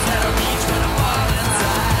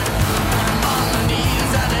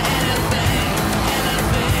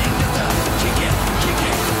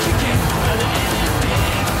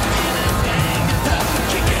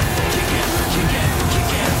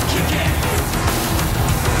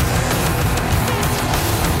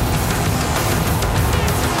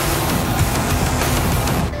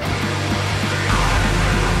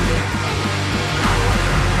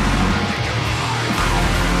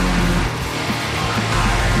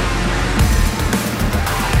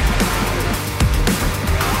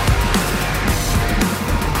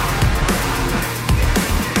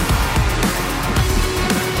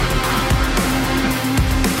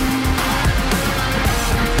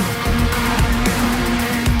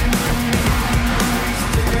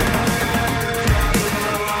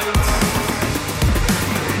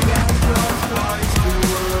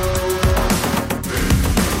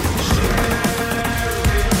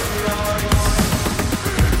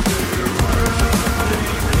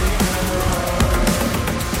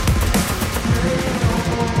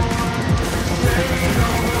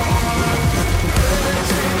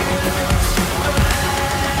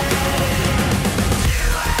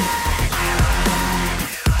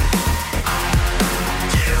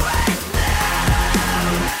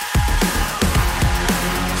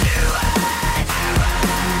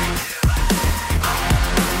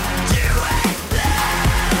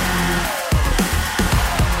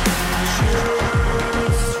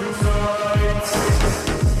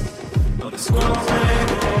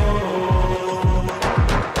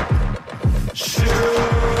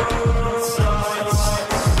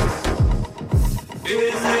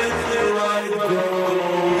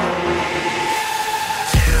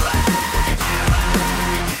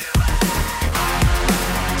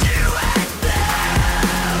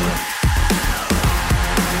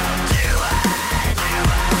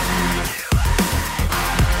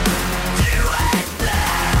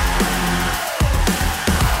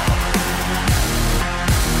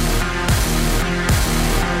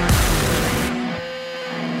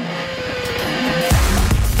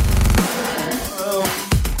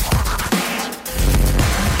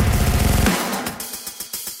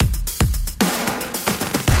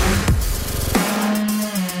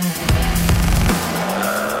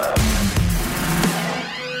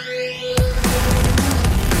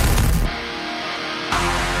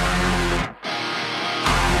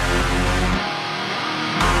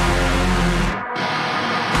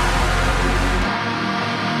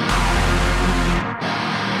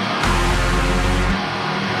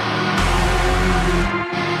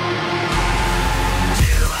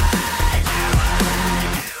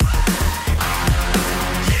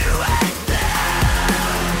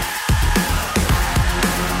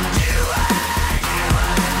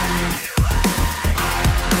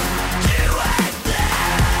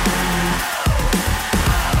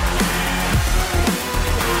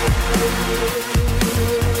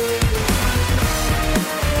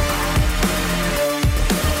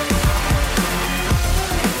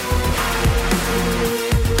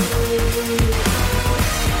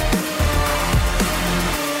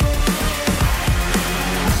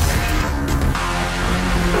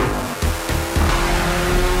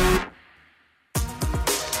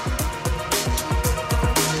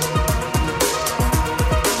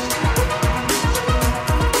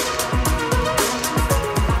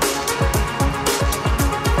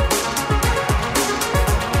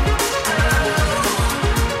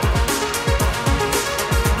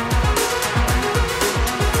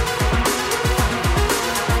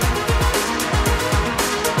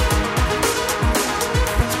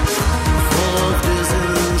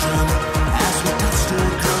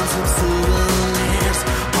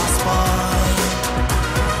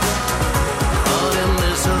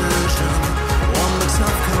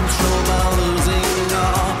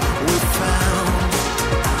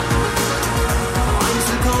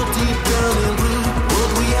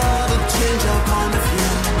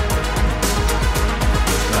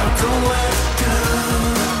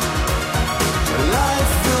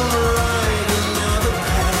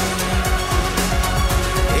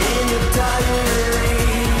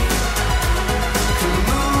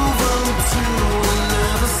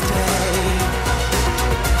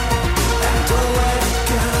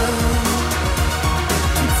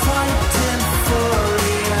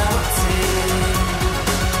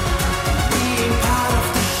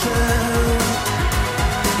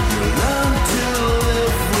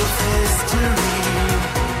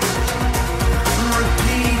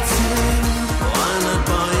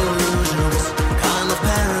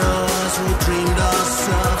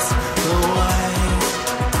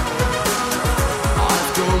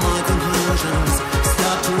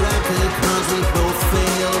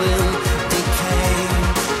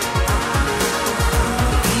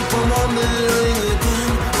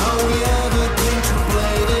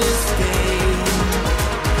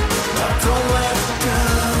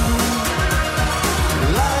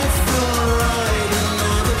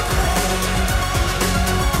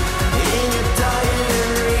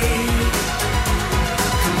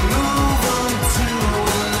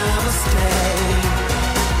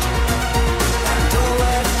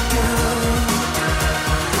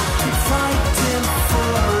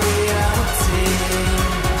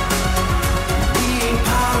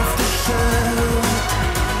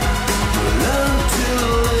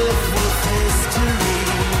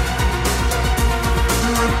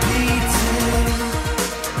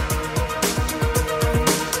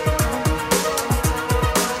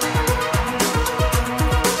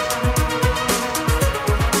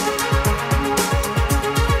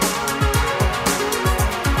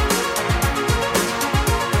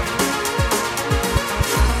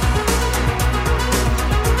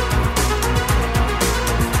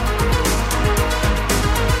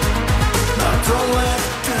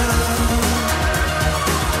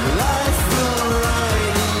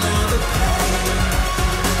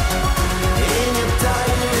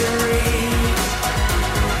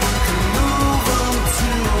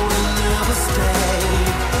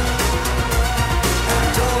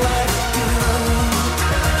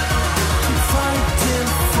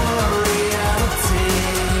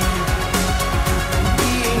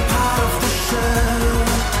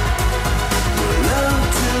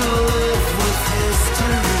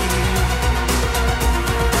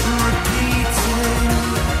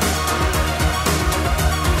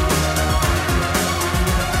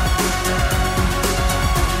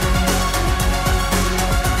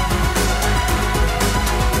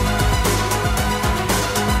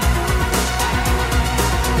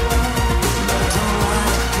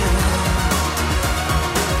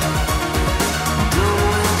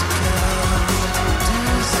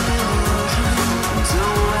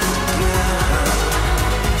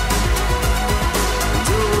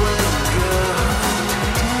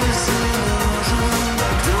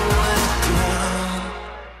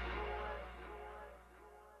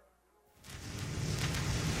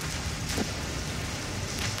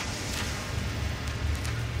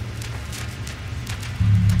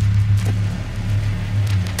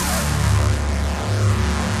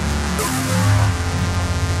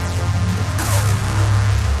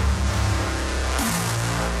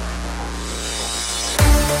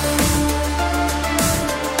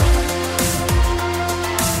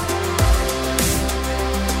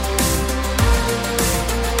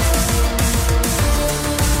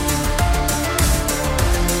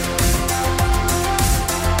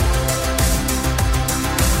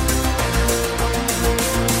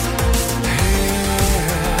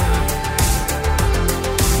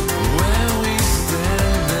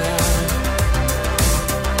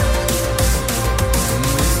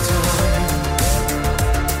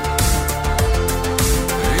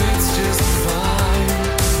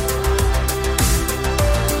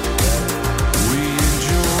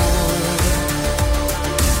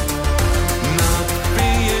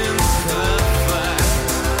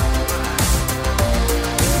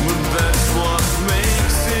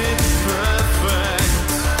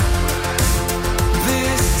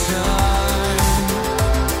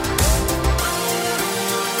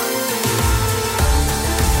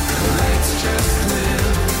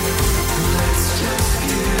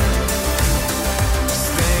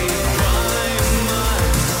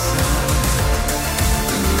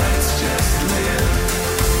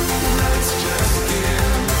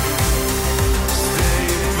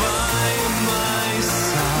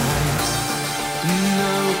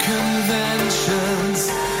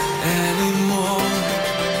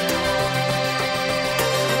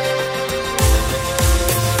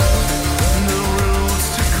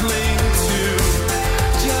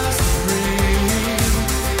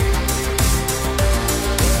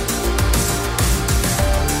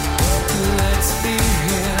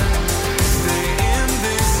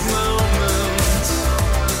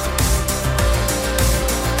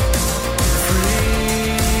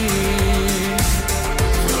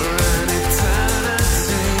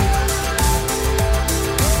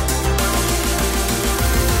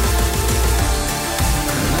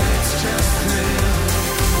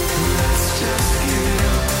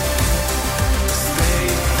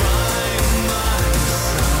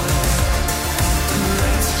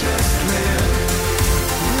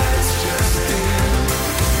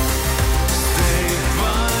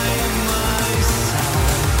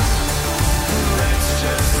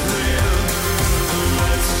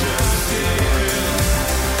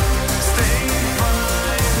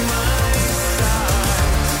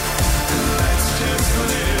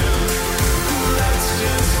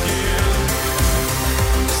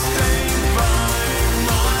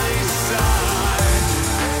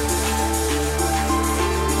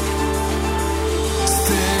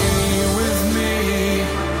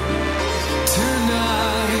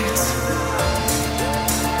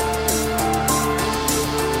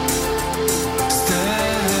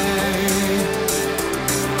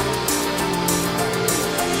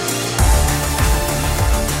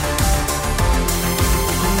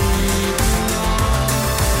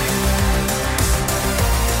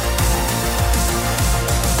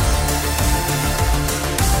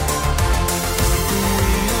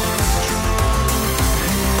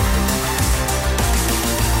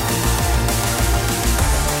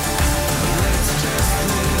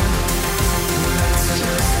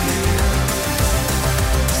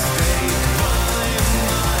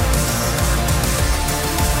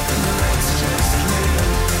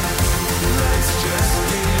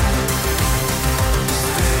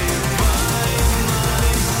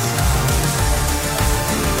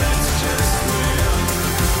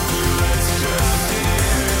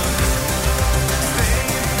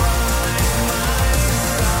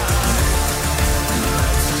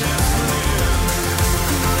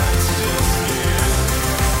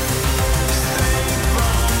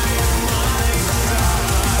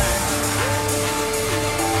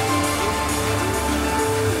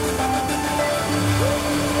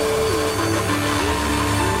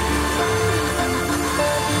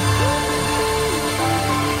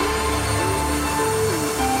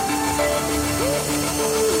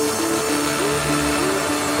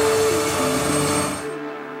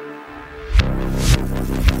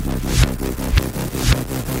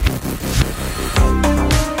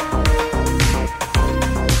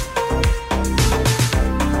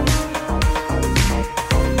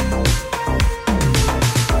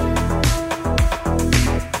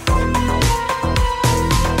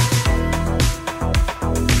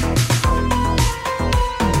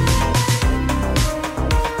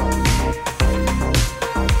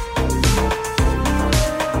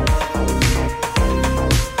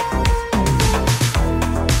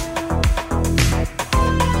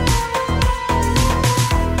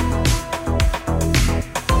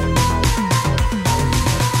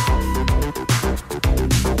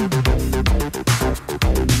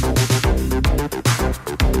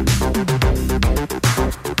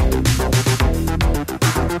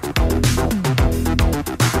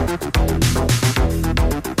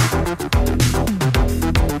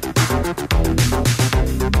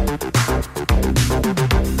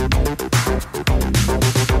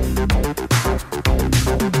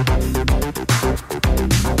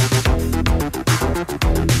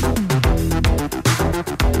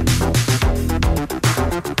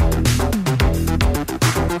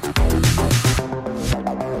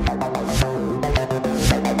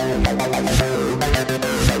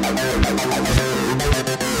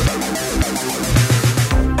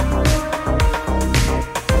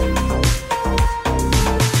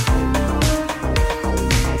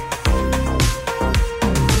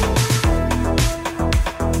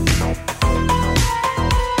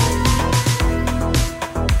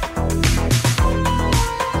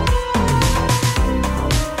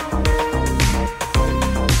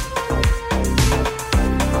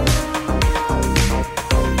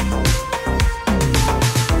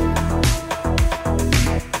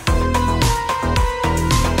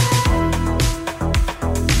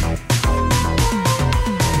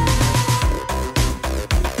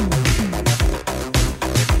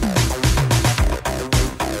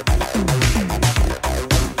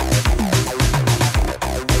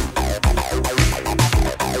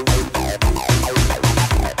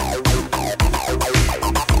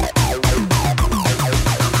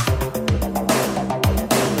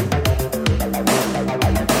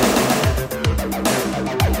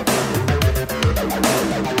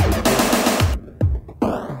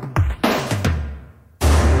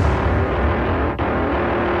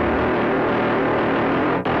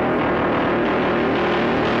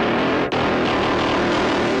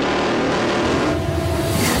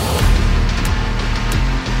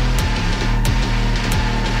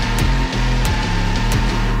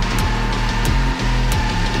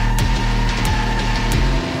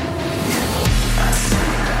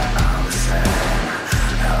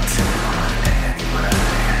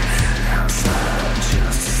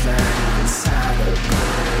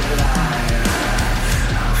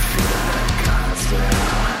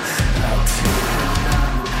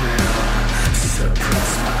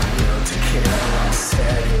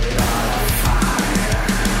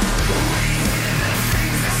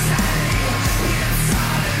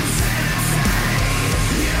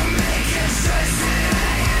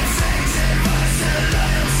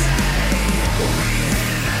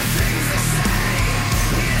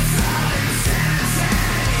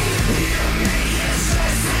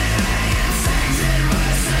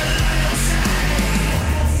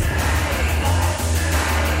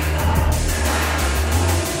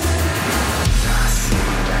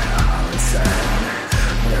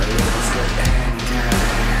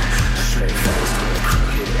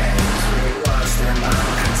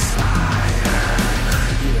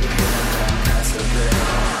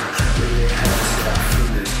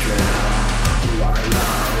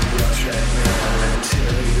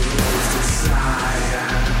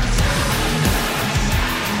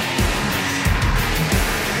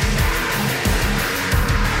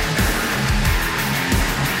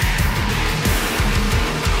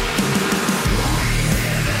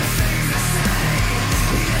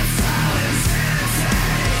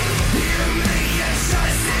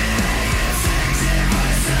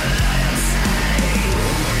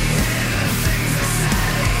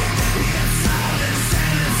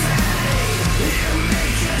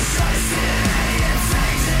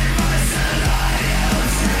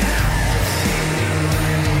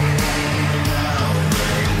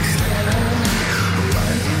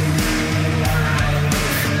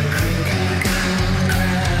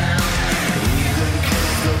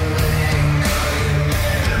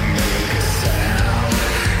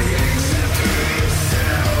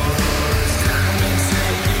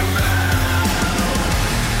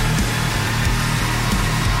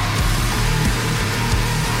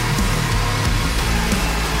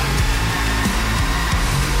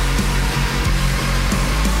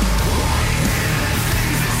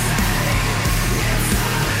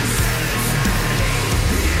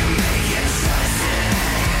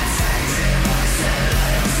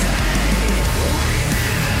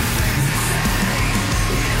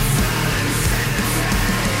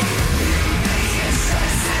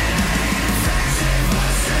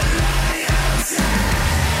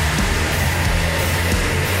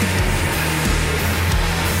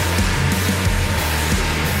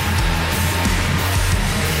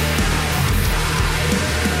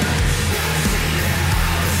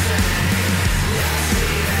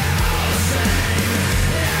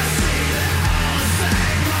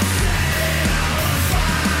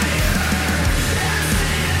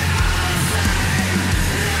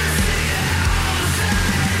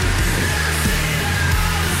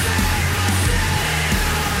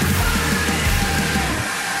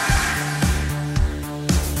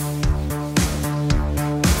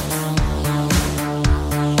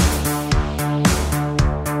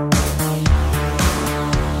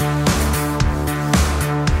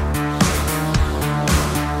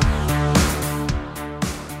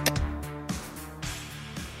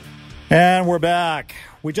 we're back.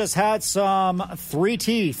 We just had some Three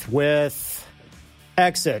Teeth with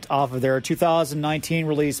Exit off of their 2019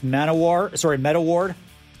 release Meta Ward. We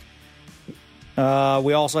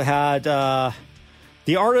also had the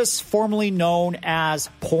artists formerly known as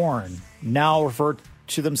Porn, now refer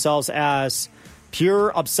to themselves as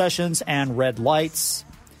Pure Obsessions and Red Lights.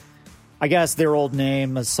 I guess their old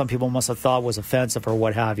name, as some people must have thought was offensive or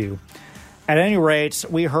what have you. At any rate,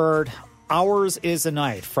 we heard Ours Is the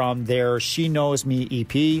Night from their She Knows Me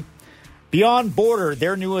EP. Beyond Border,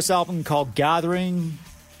 their newest album called Gathering.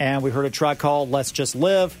 And we heard a track called Let's Just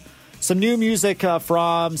Live. Some new music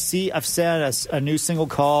from Sea of Sand, a new single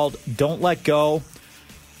called Don't Let Go.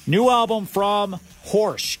 New album from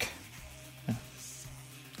Horsk.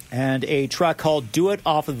 And a track called Do It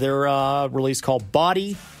off of their release called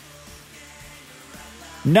Body.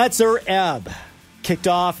 Netzer Ebb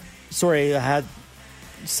had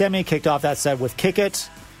Semi kicked off that set with Kick It.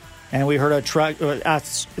 And we heard a track,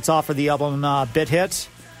 it's off of the album Bit Hit.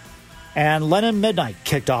 And Lennon Midnight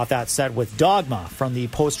kicked off that set with Dogma from the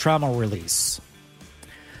Post Trauma release.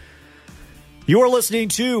 You are listening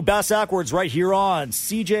to Bass Ackwards right here on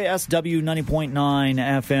CJSW 90.9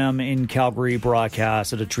 FM in Calgary,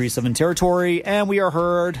 broadcast at a Tree 7 territory. And we are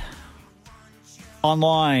heard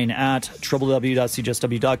online at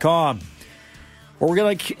www.cjsw.com. What we're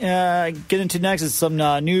going to get into next is some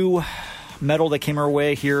new metal that came our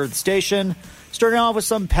way here at the station. Starting off with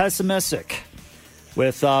some pessimistic.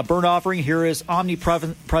 With Burnt Offering, here is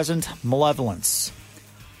Omnipresent Malevolence.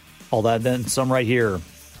 All that then some right here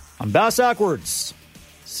on Bass Ackwards,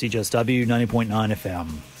 CJSW 90.9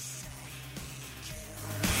 FM.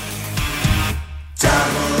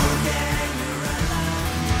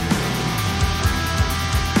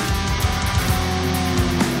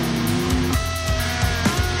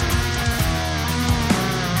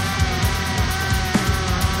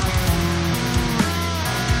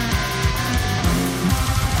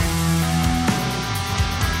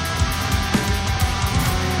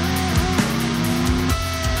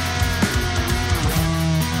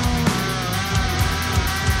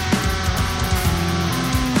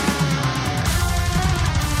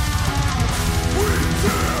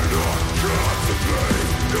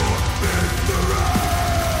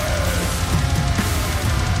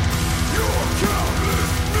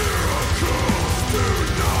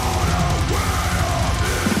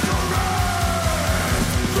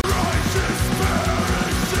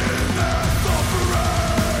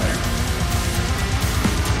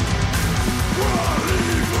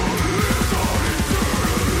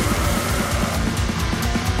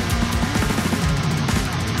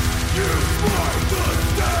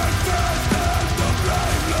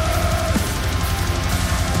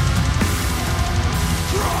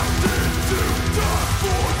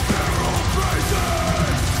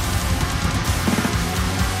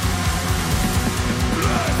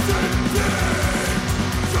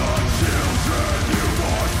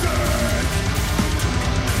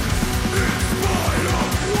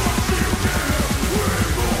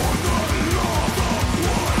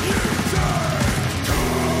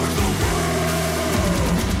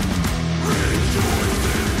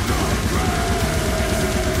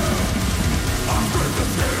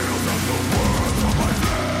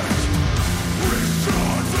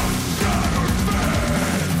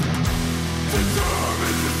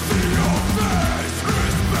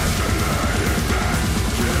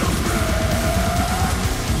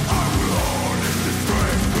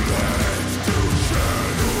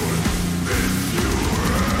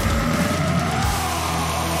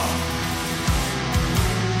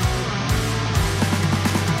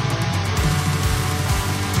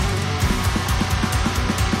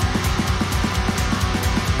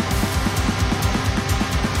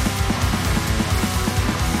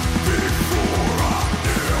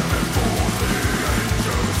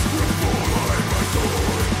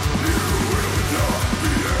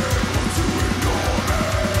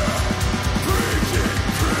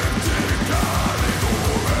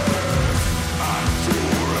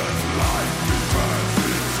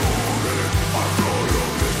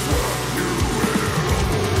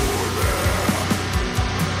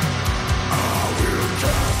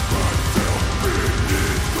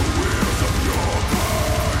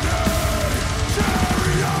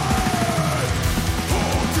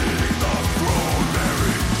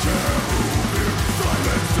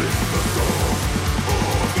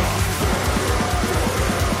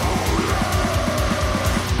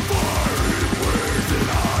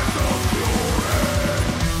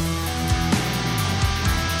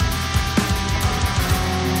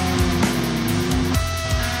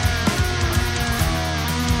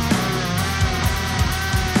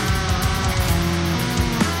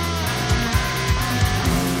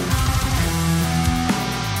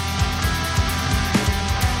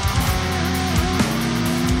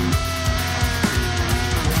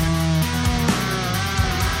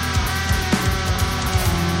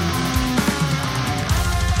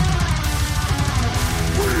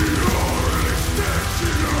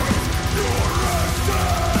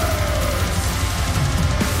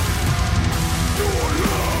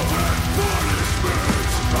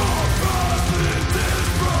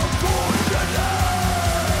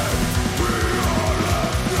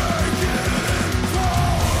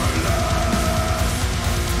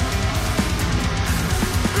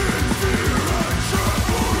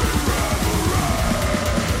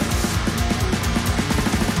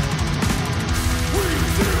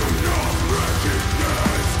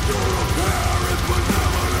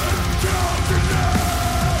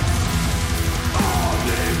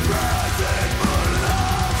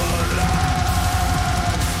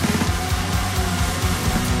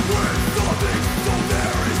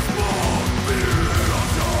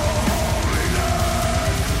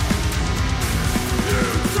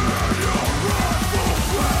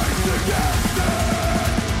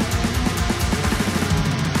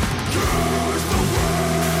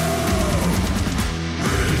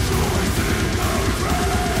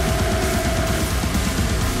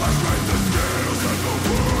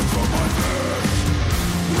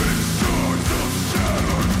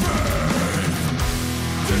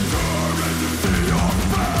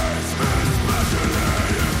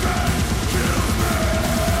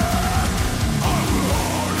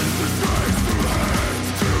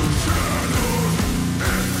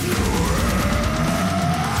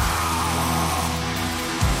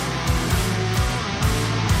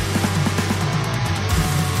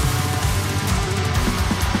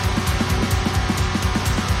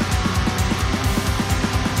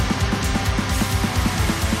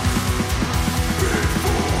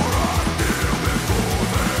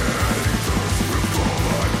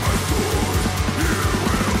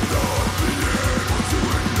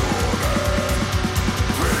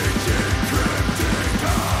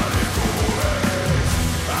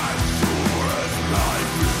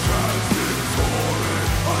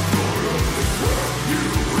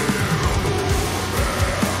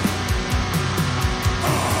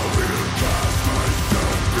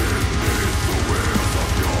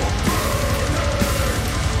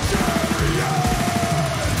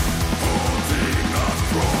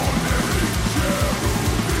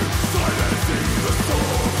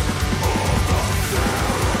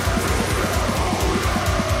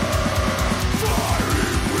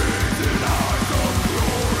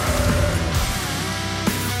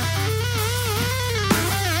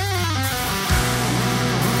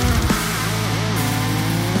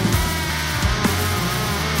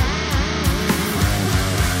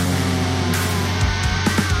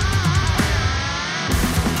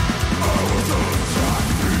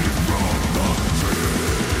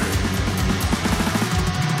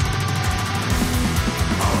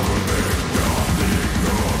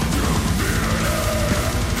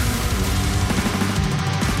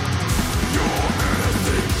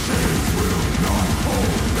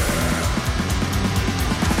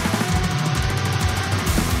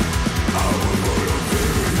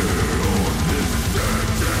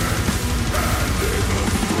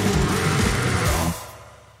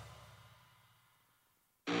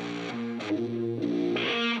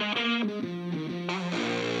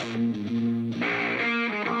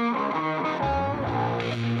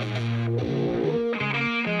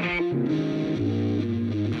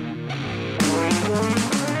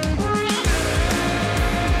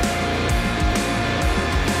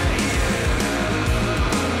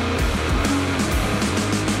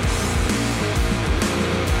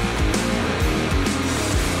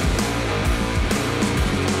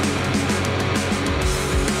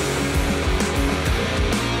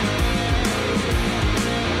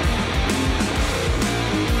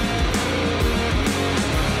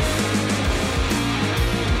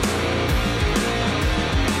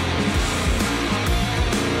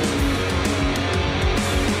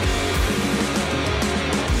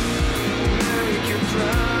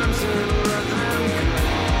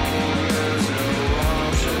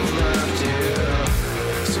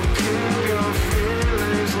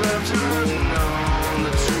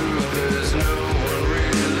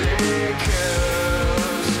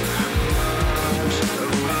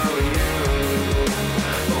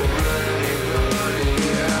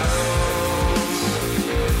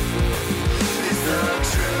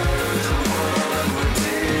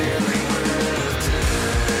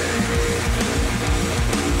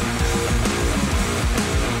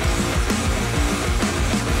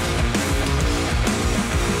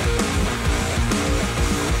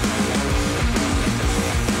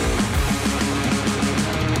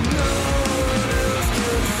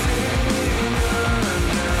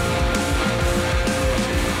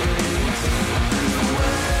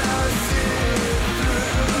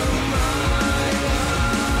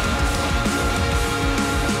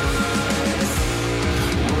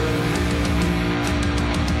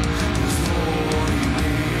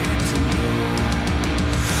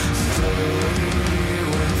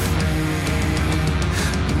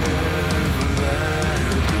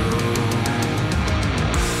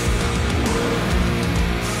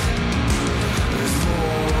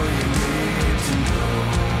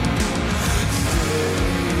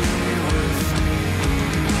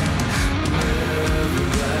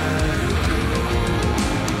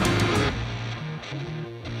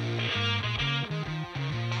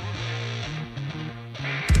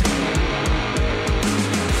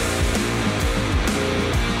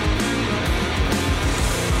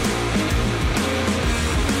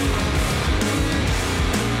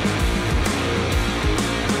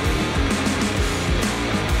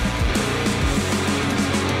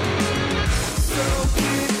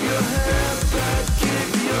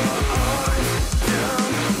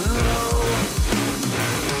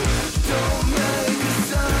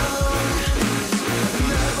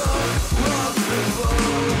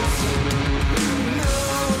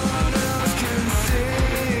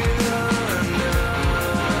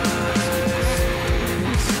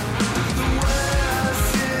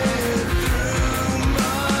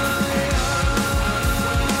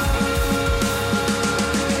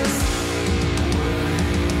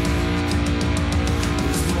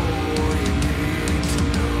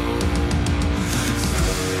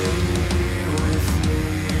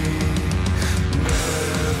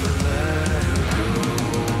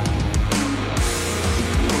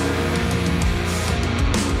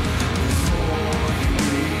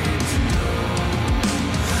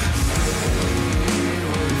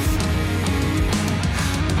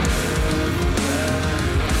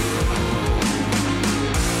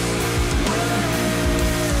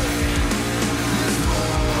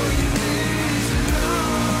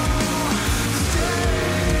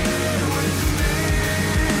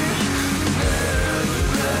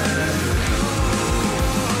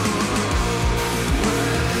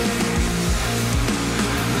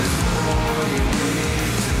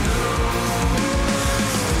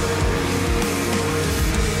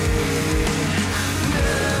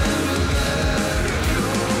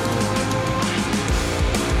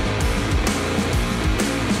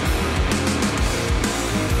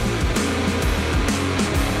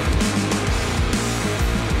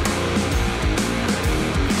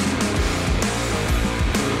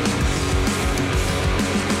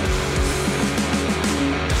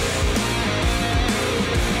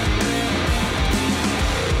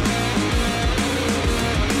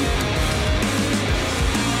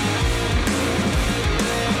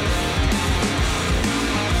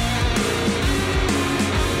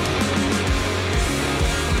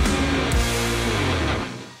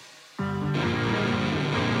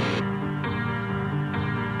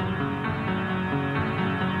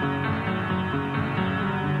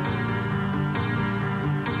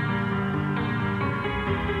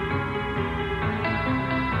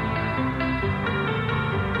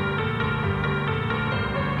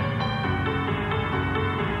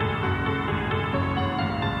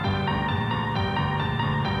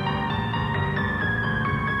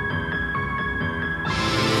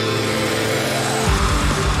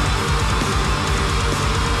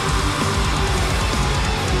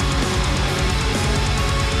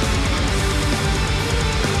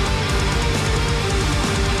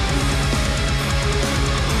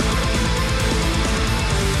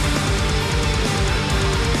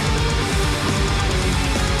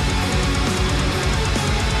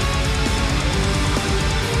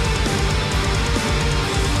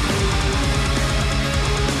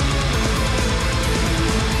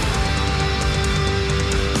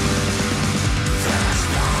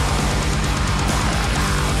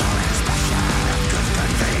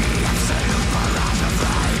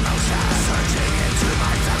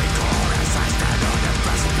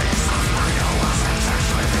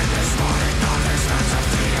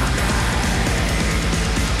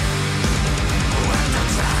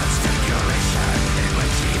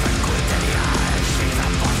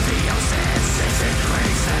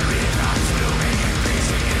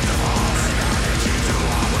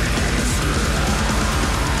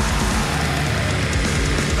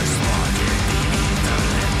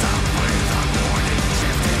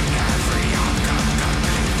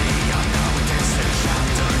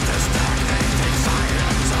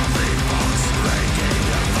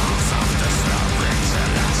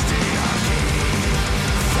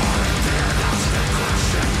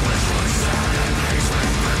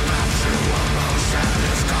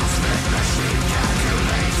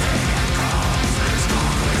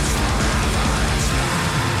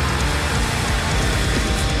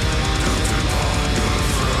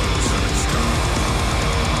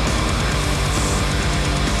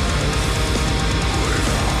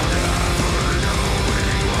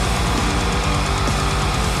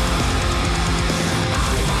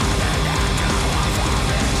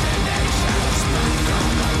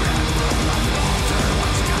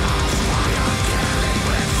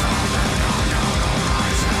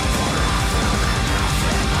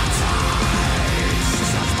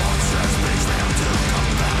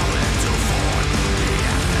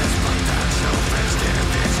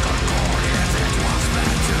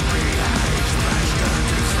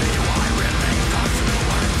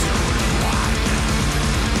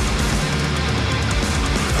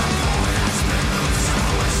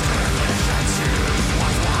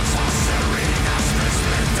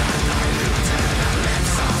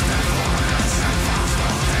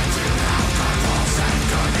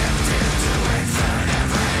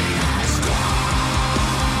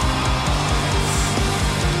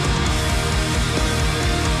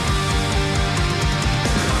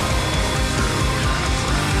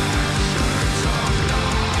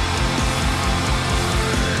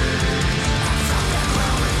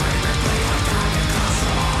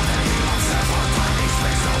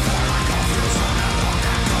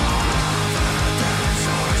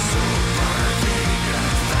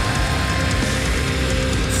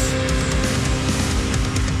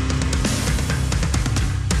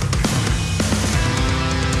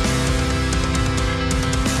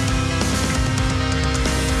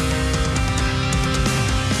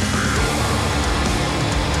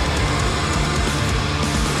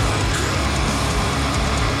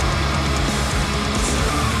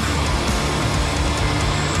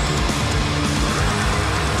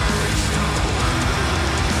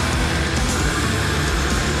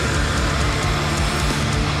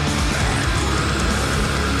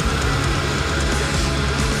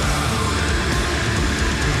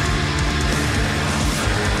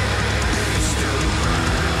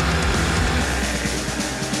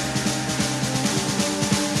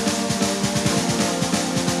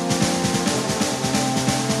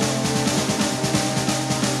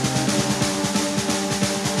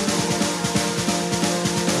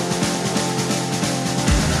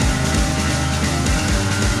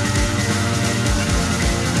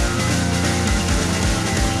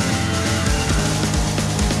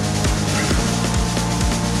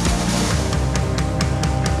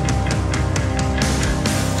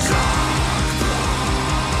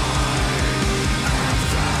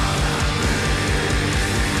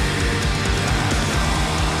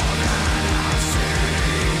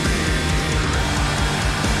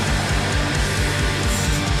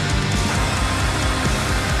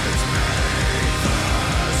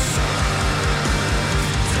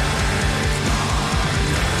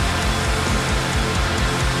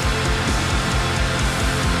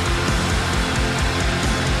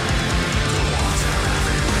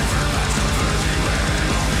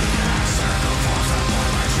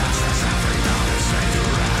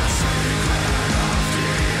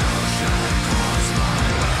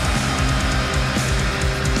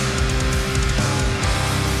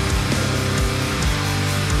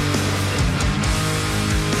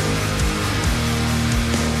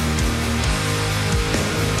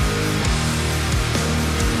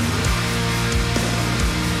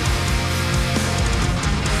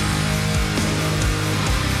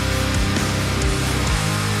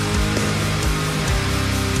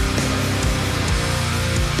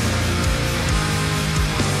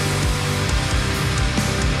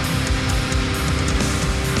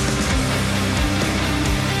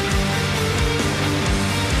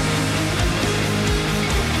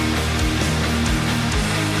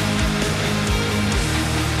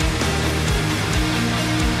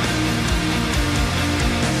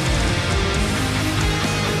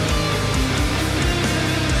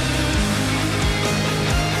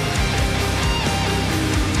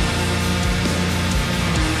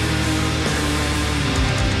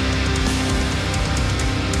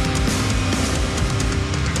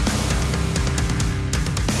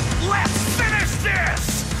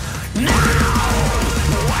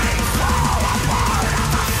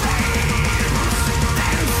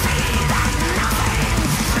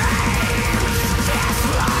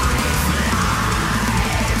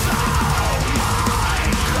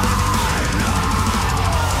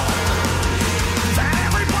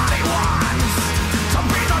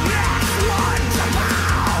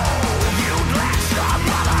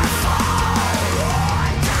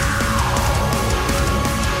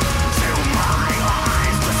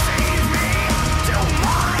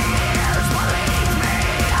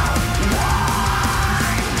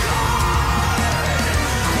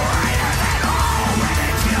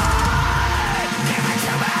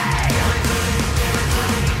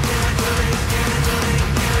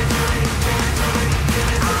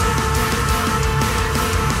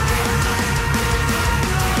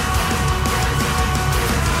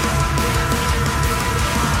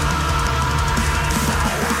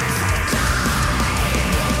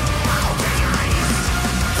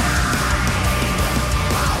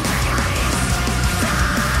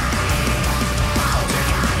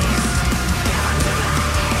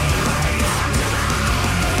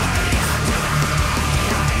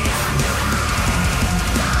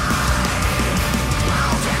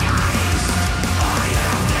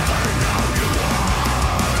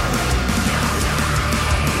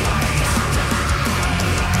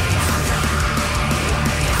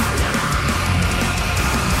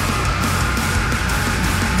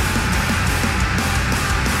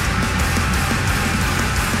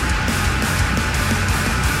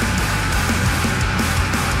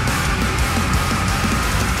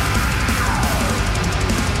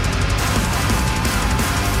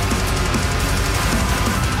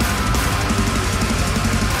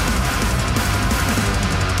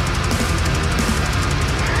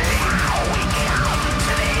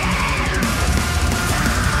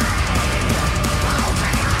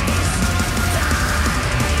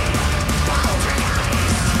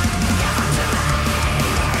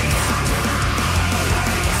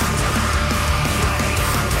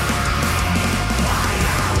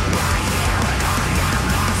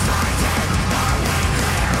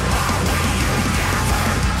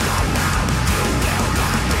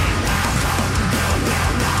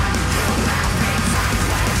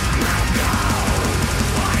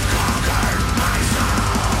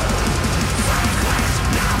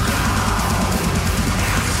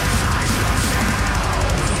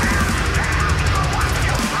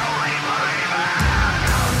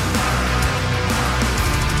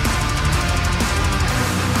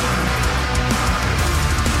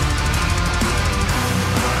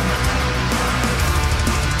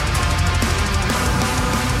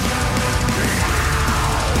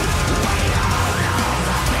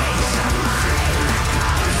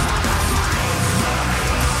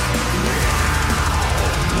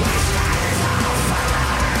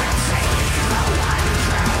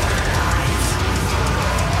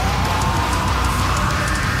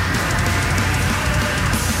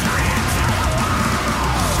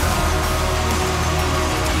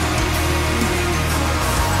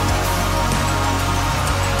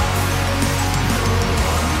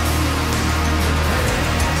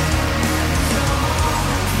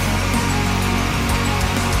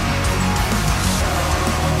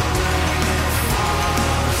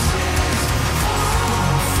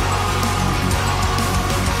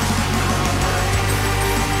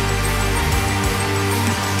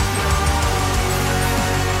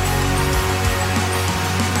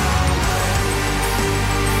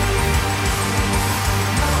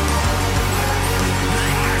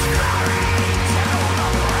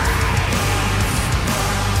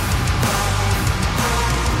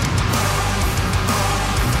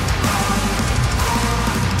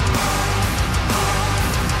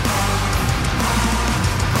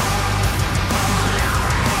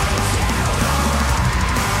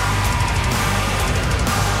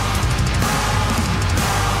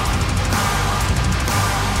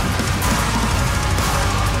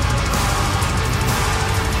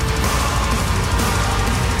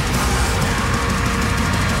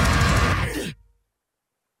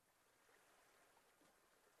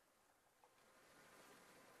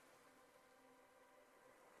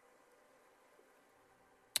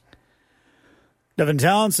 Devin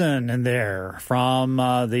Townsend in there from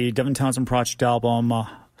the Devin Townsend Project album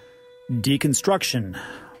Deconstruction.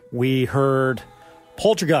 We heard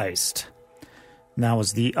Poltergeist. And that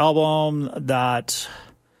was the album that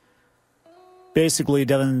basically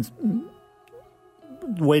the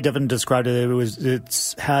way Devin described it,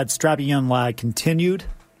 it's had Strappy Young Lad continued.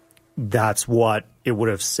 That's what it would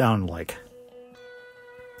have sounded like.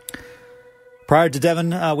 Prior to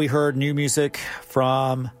Devin, we heard new music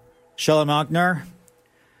from Shella Magnar,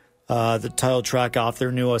 the title track off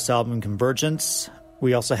their newest album, Convergence.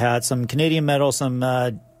 We also had some Canadian metal, some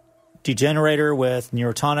Degenerator with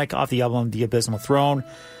Neurotonic off the album The Abysmal Throne,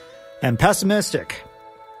 and Pessimistic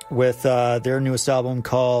with their newest album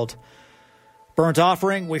called Burnt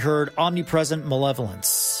Offering. We heard Omnipresent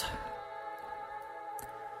Malevolence.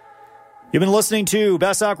 You've been listening to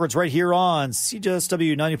Best Ackwards right here on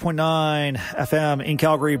CJSW 90.9 FM in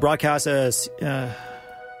Calgary, broadcast as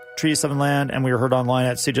Treaty 7 Land, and we were heard online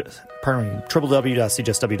at www.cjsw.com.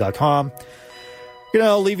 Going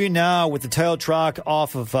to leave you now with the title track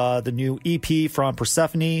off of the new EP from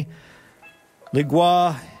Persephone,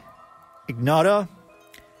 Ligua Ignata.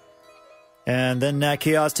 And then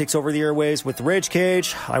Chaos takes over the airwaves with Rage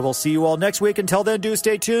Cage. I will see you all next week. Until then, do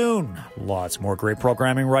stay tuned. Lots more great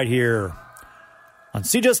programming right here on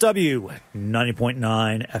CJSW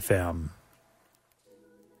 90.9 FM.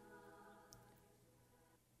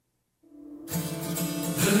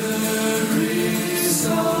 There is a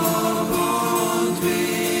bond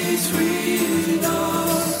between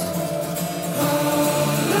us, a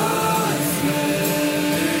life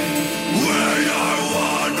flame. We are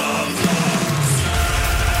one of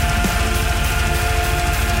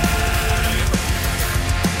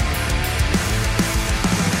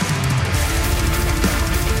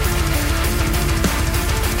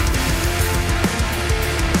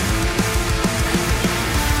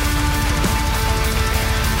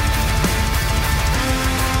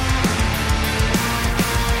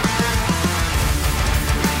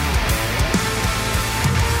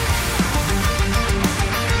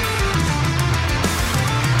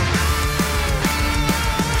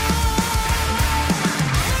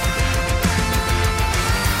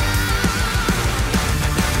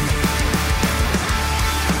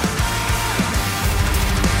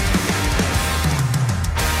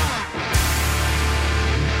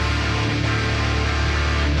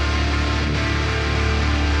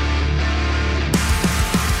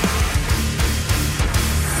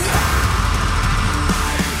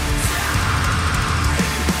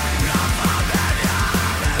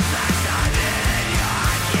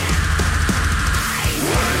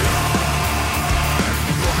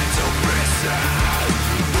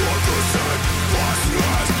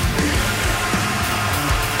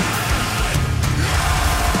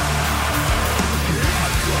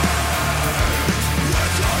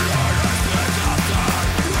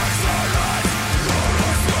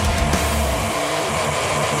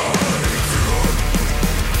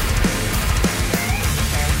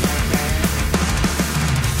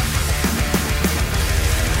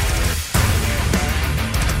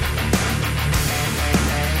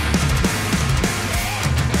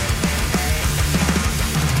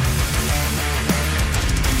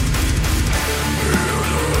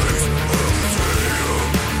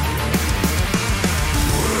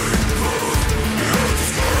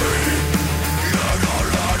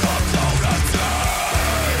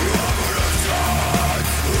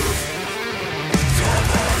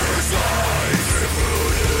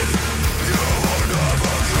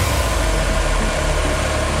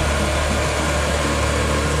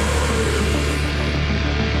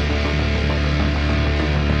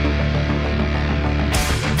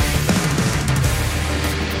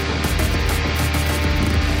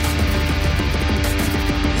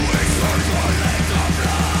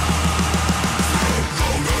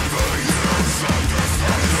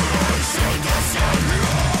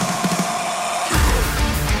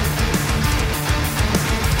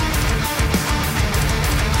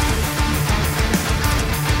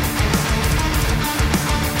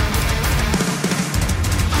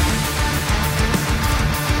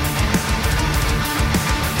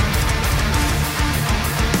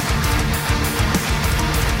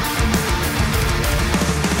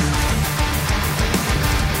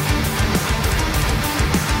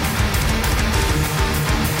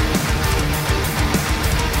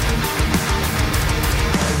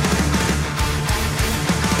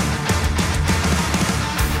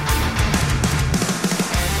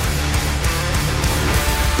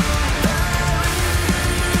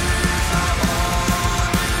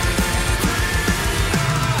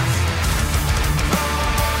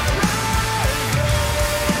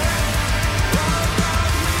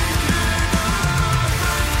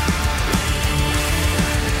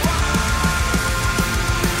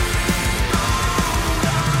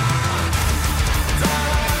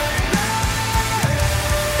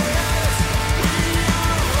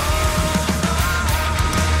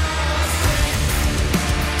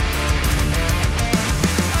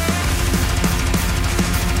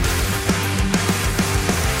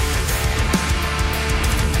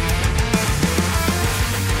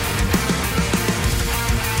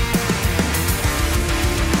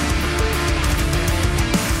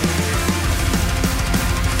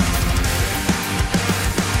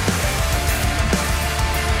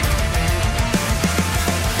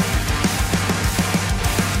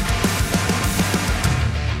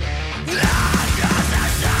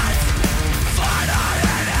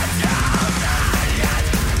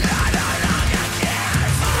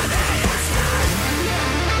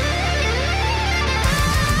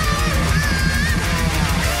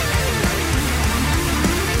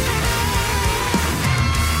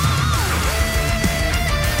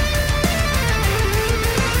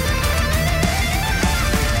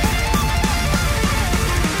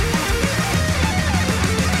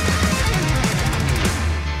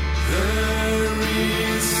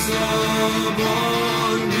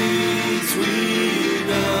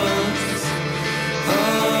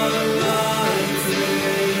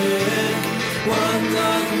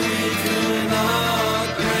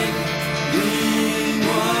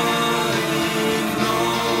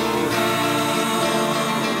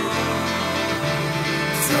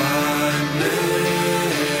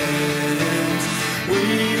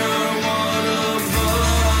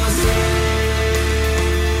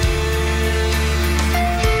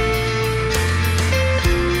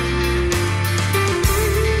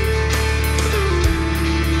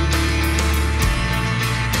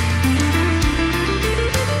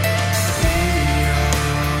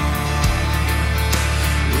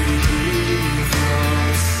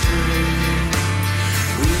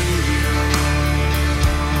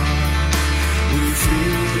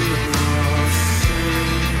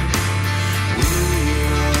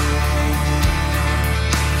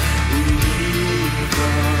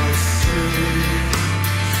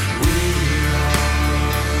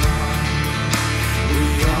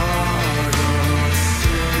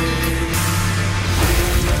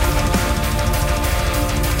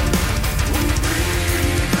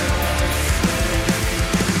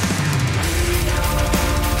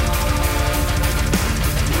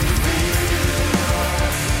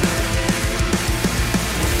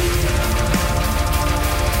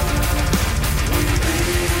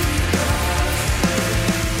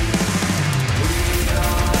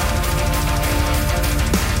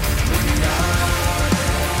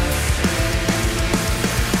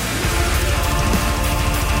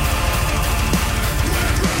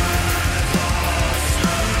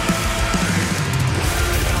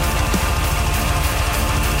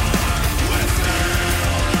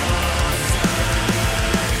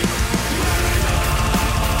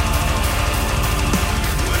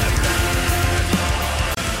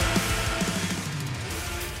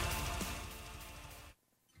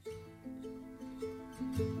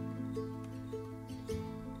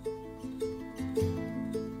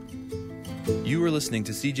You are listening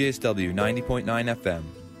to CJSW 90.9 FM,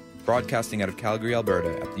 broadcasting out of Calgary,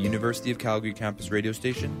 Alberta at the University of Calgary campus radio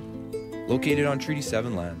station, located on Treaty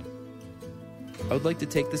 7 land. I would like to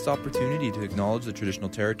take this opportunity to acknowledge the traditional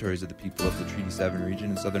territories of the people of the Treaty 7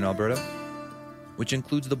 region in southern Alberta, which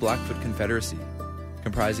includes the Blackfoot Confederacy,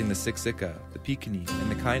 comprising the Siksika, the Piikani, and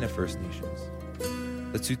the Kainai First Nations.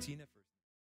 The Tsuut'ina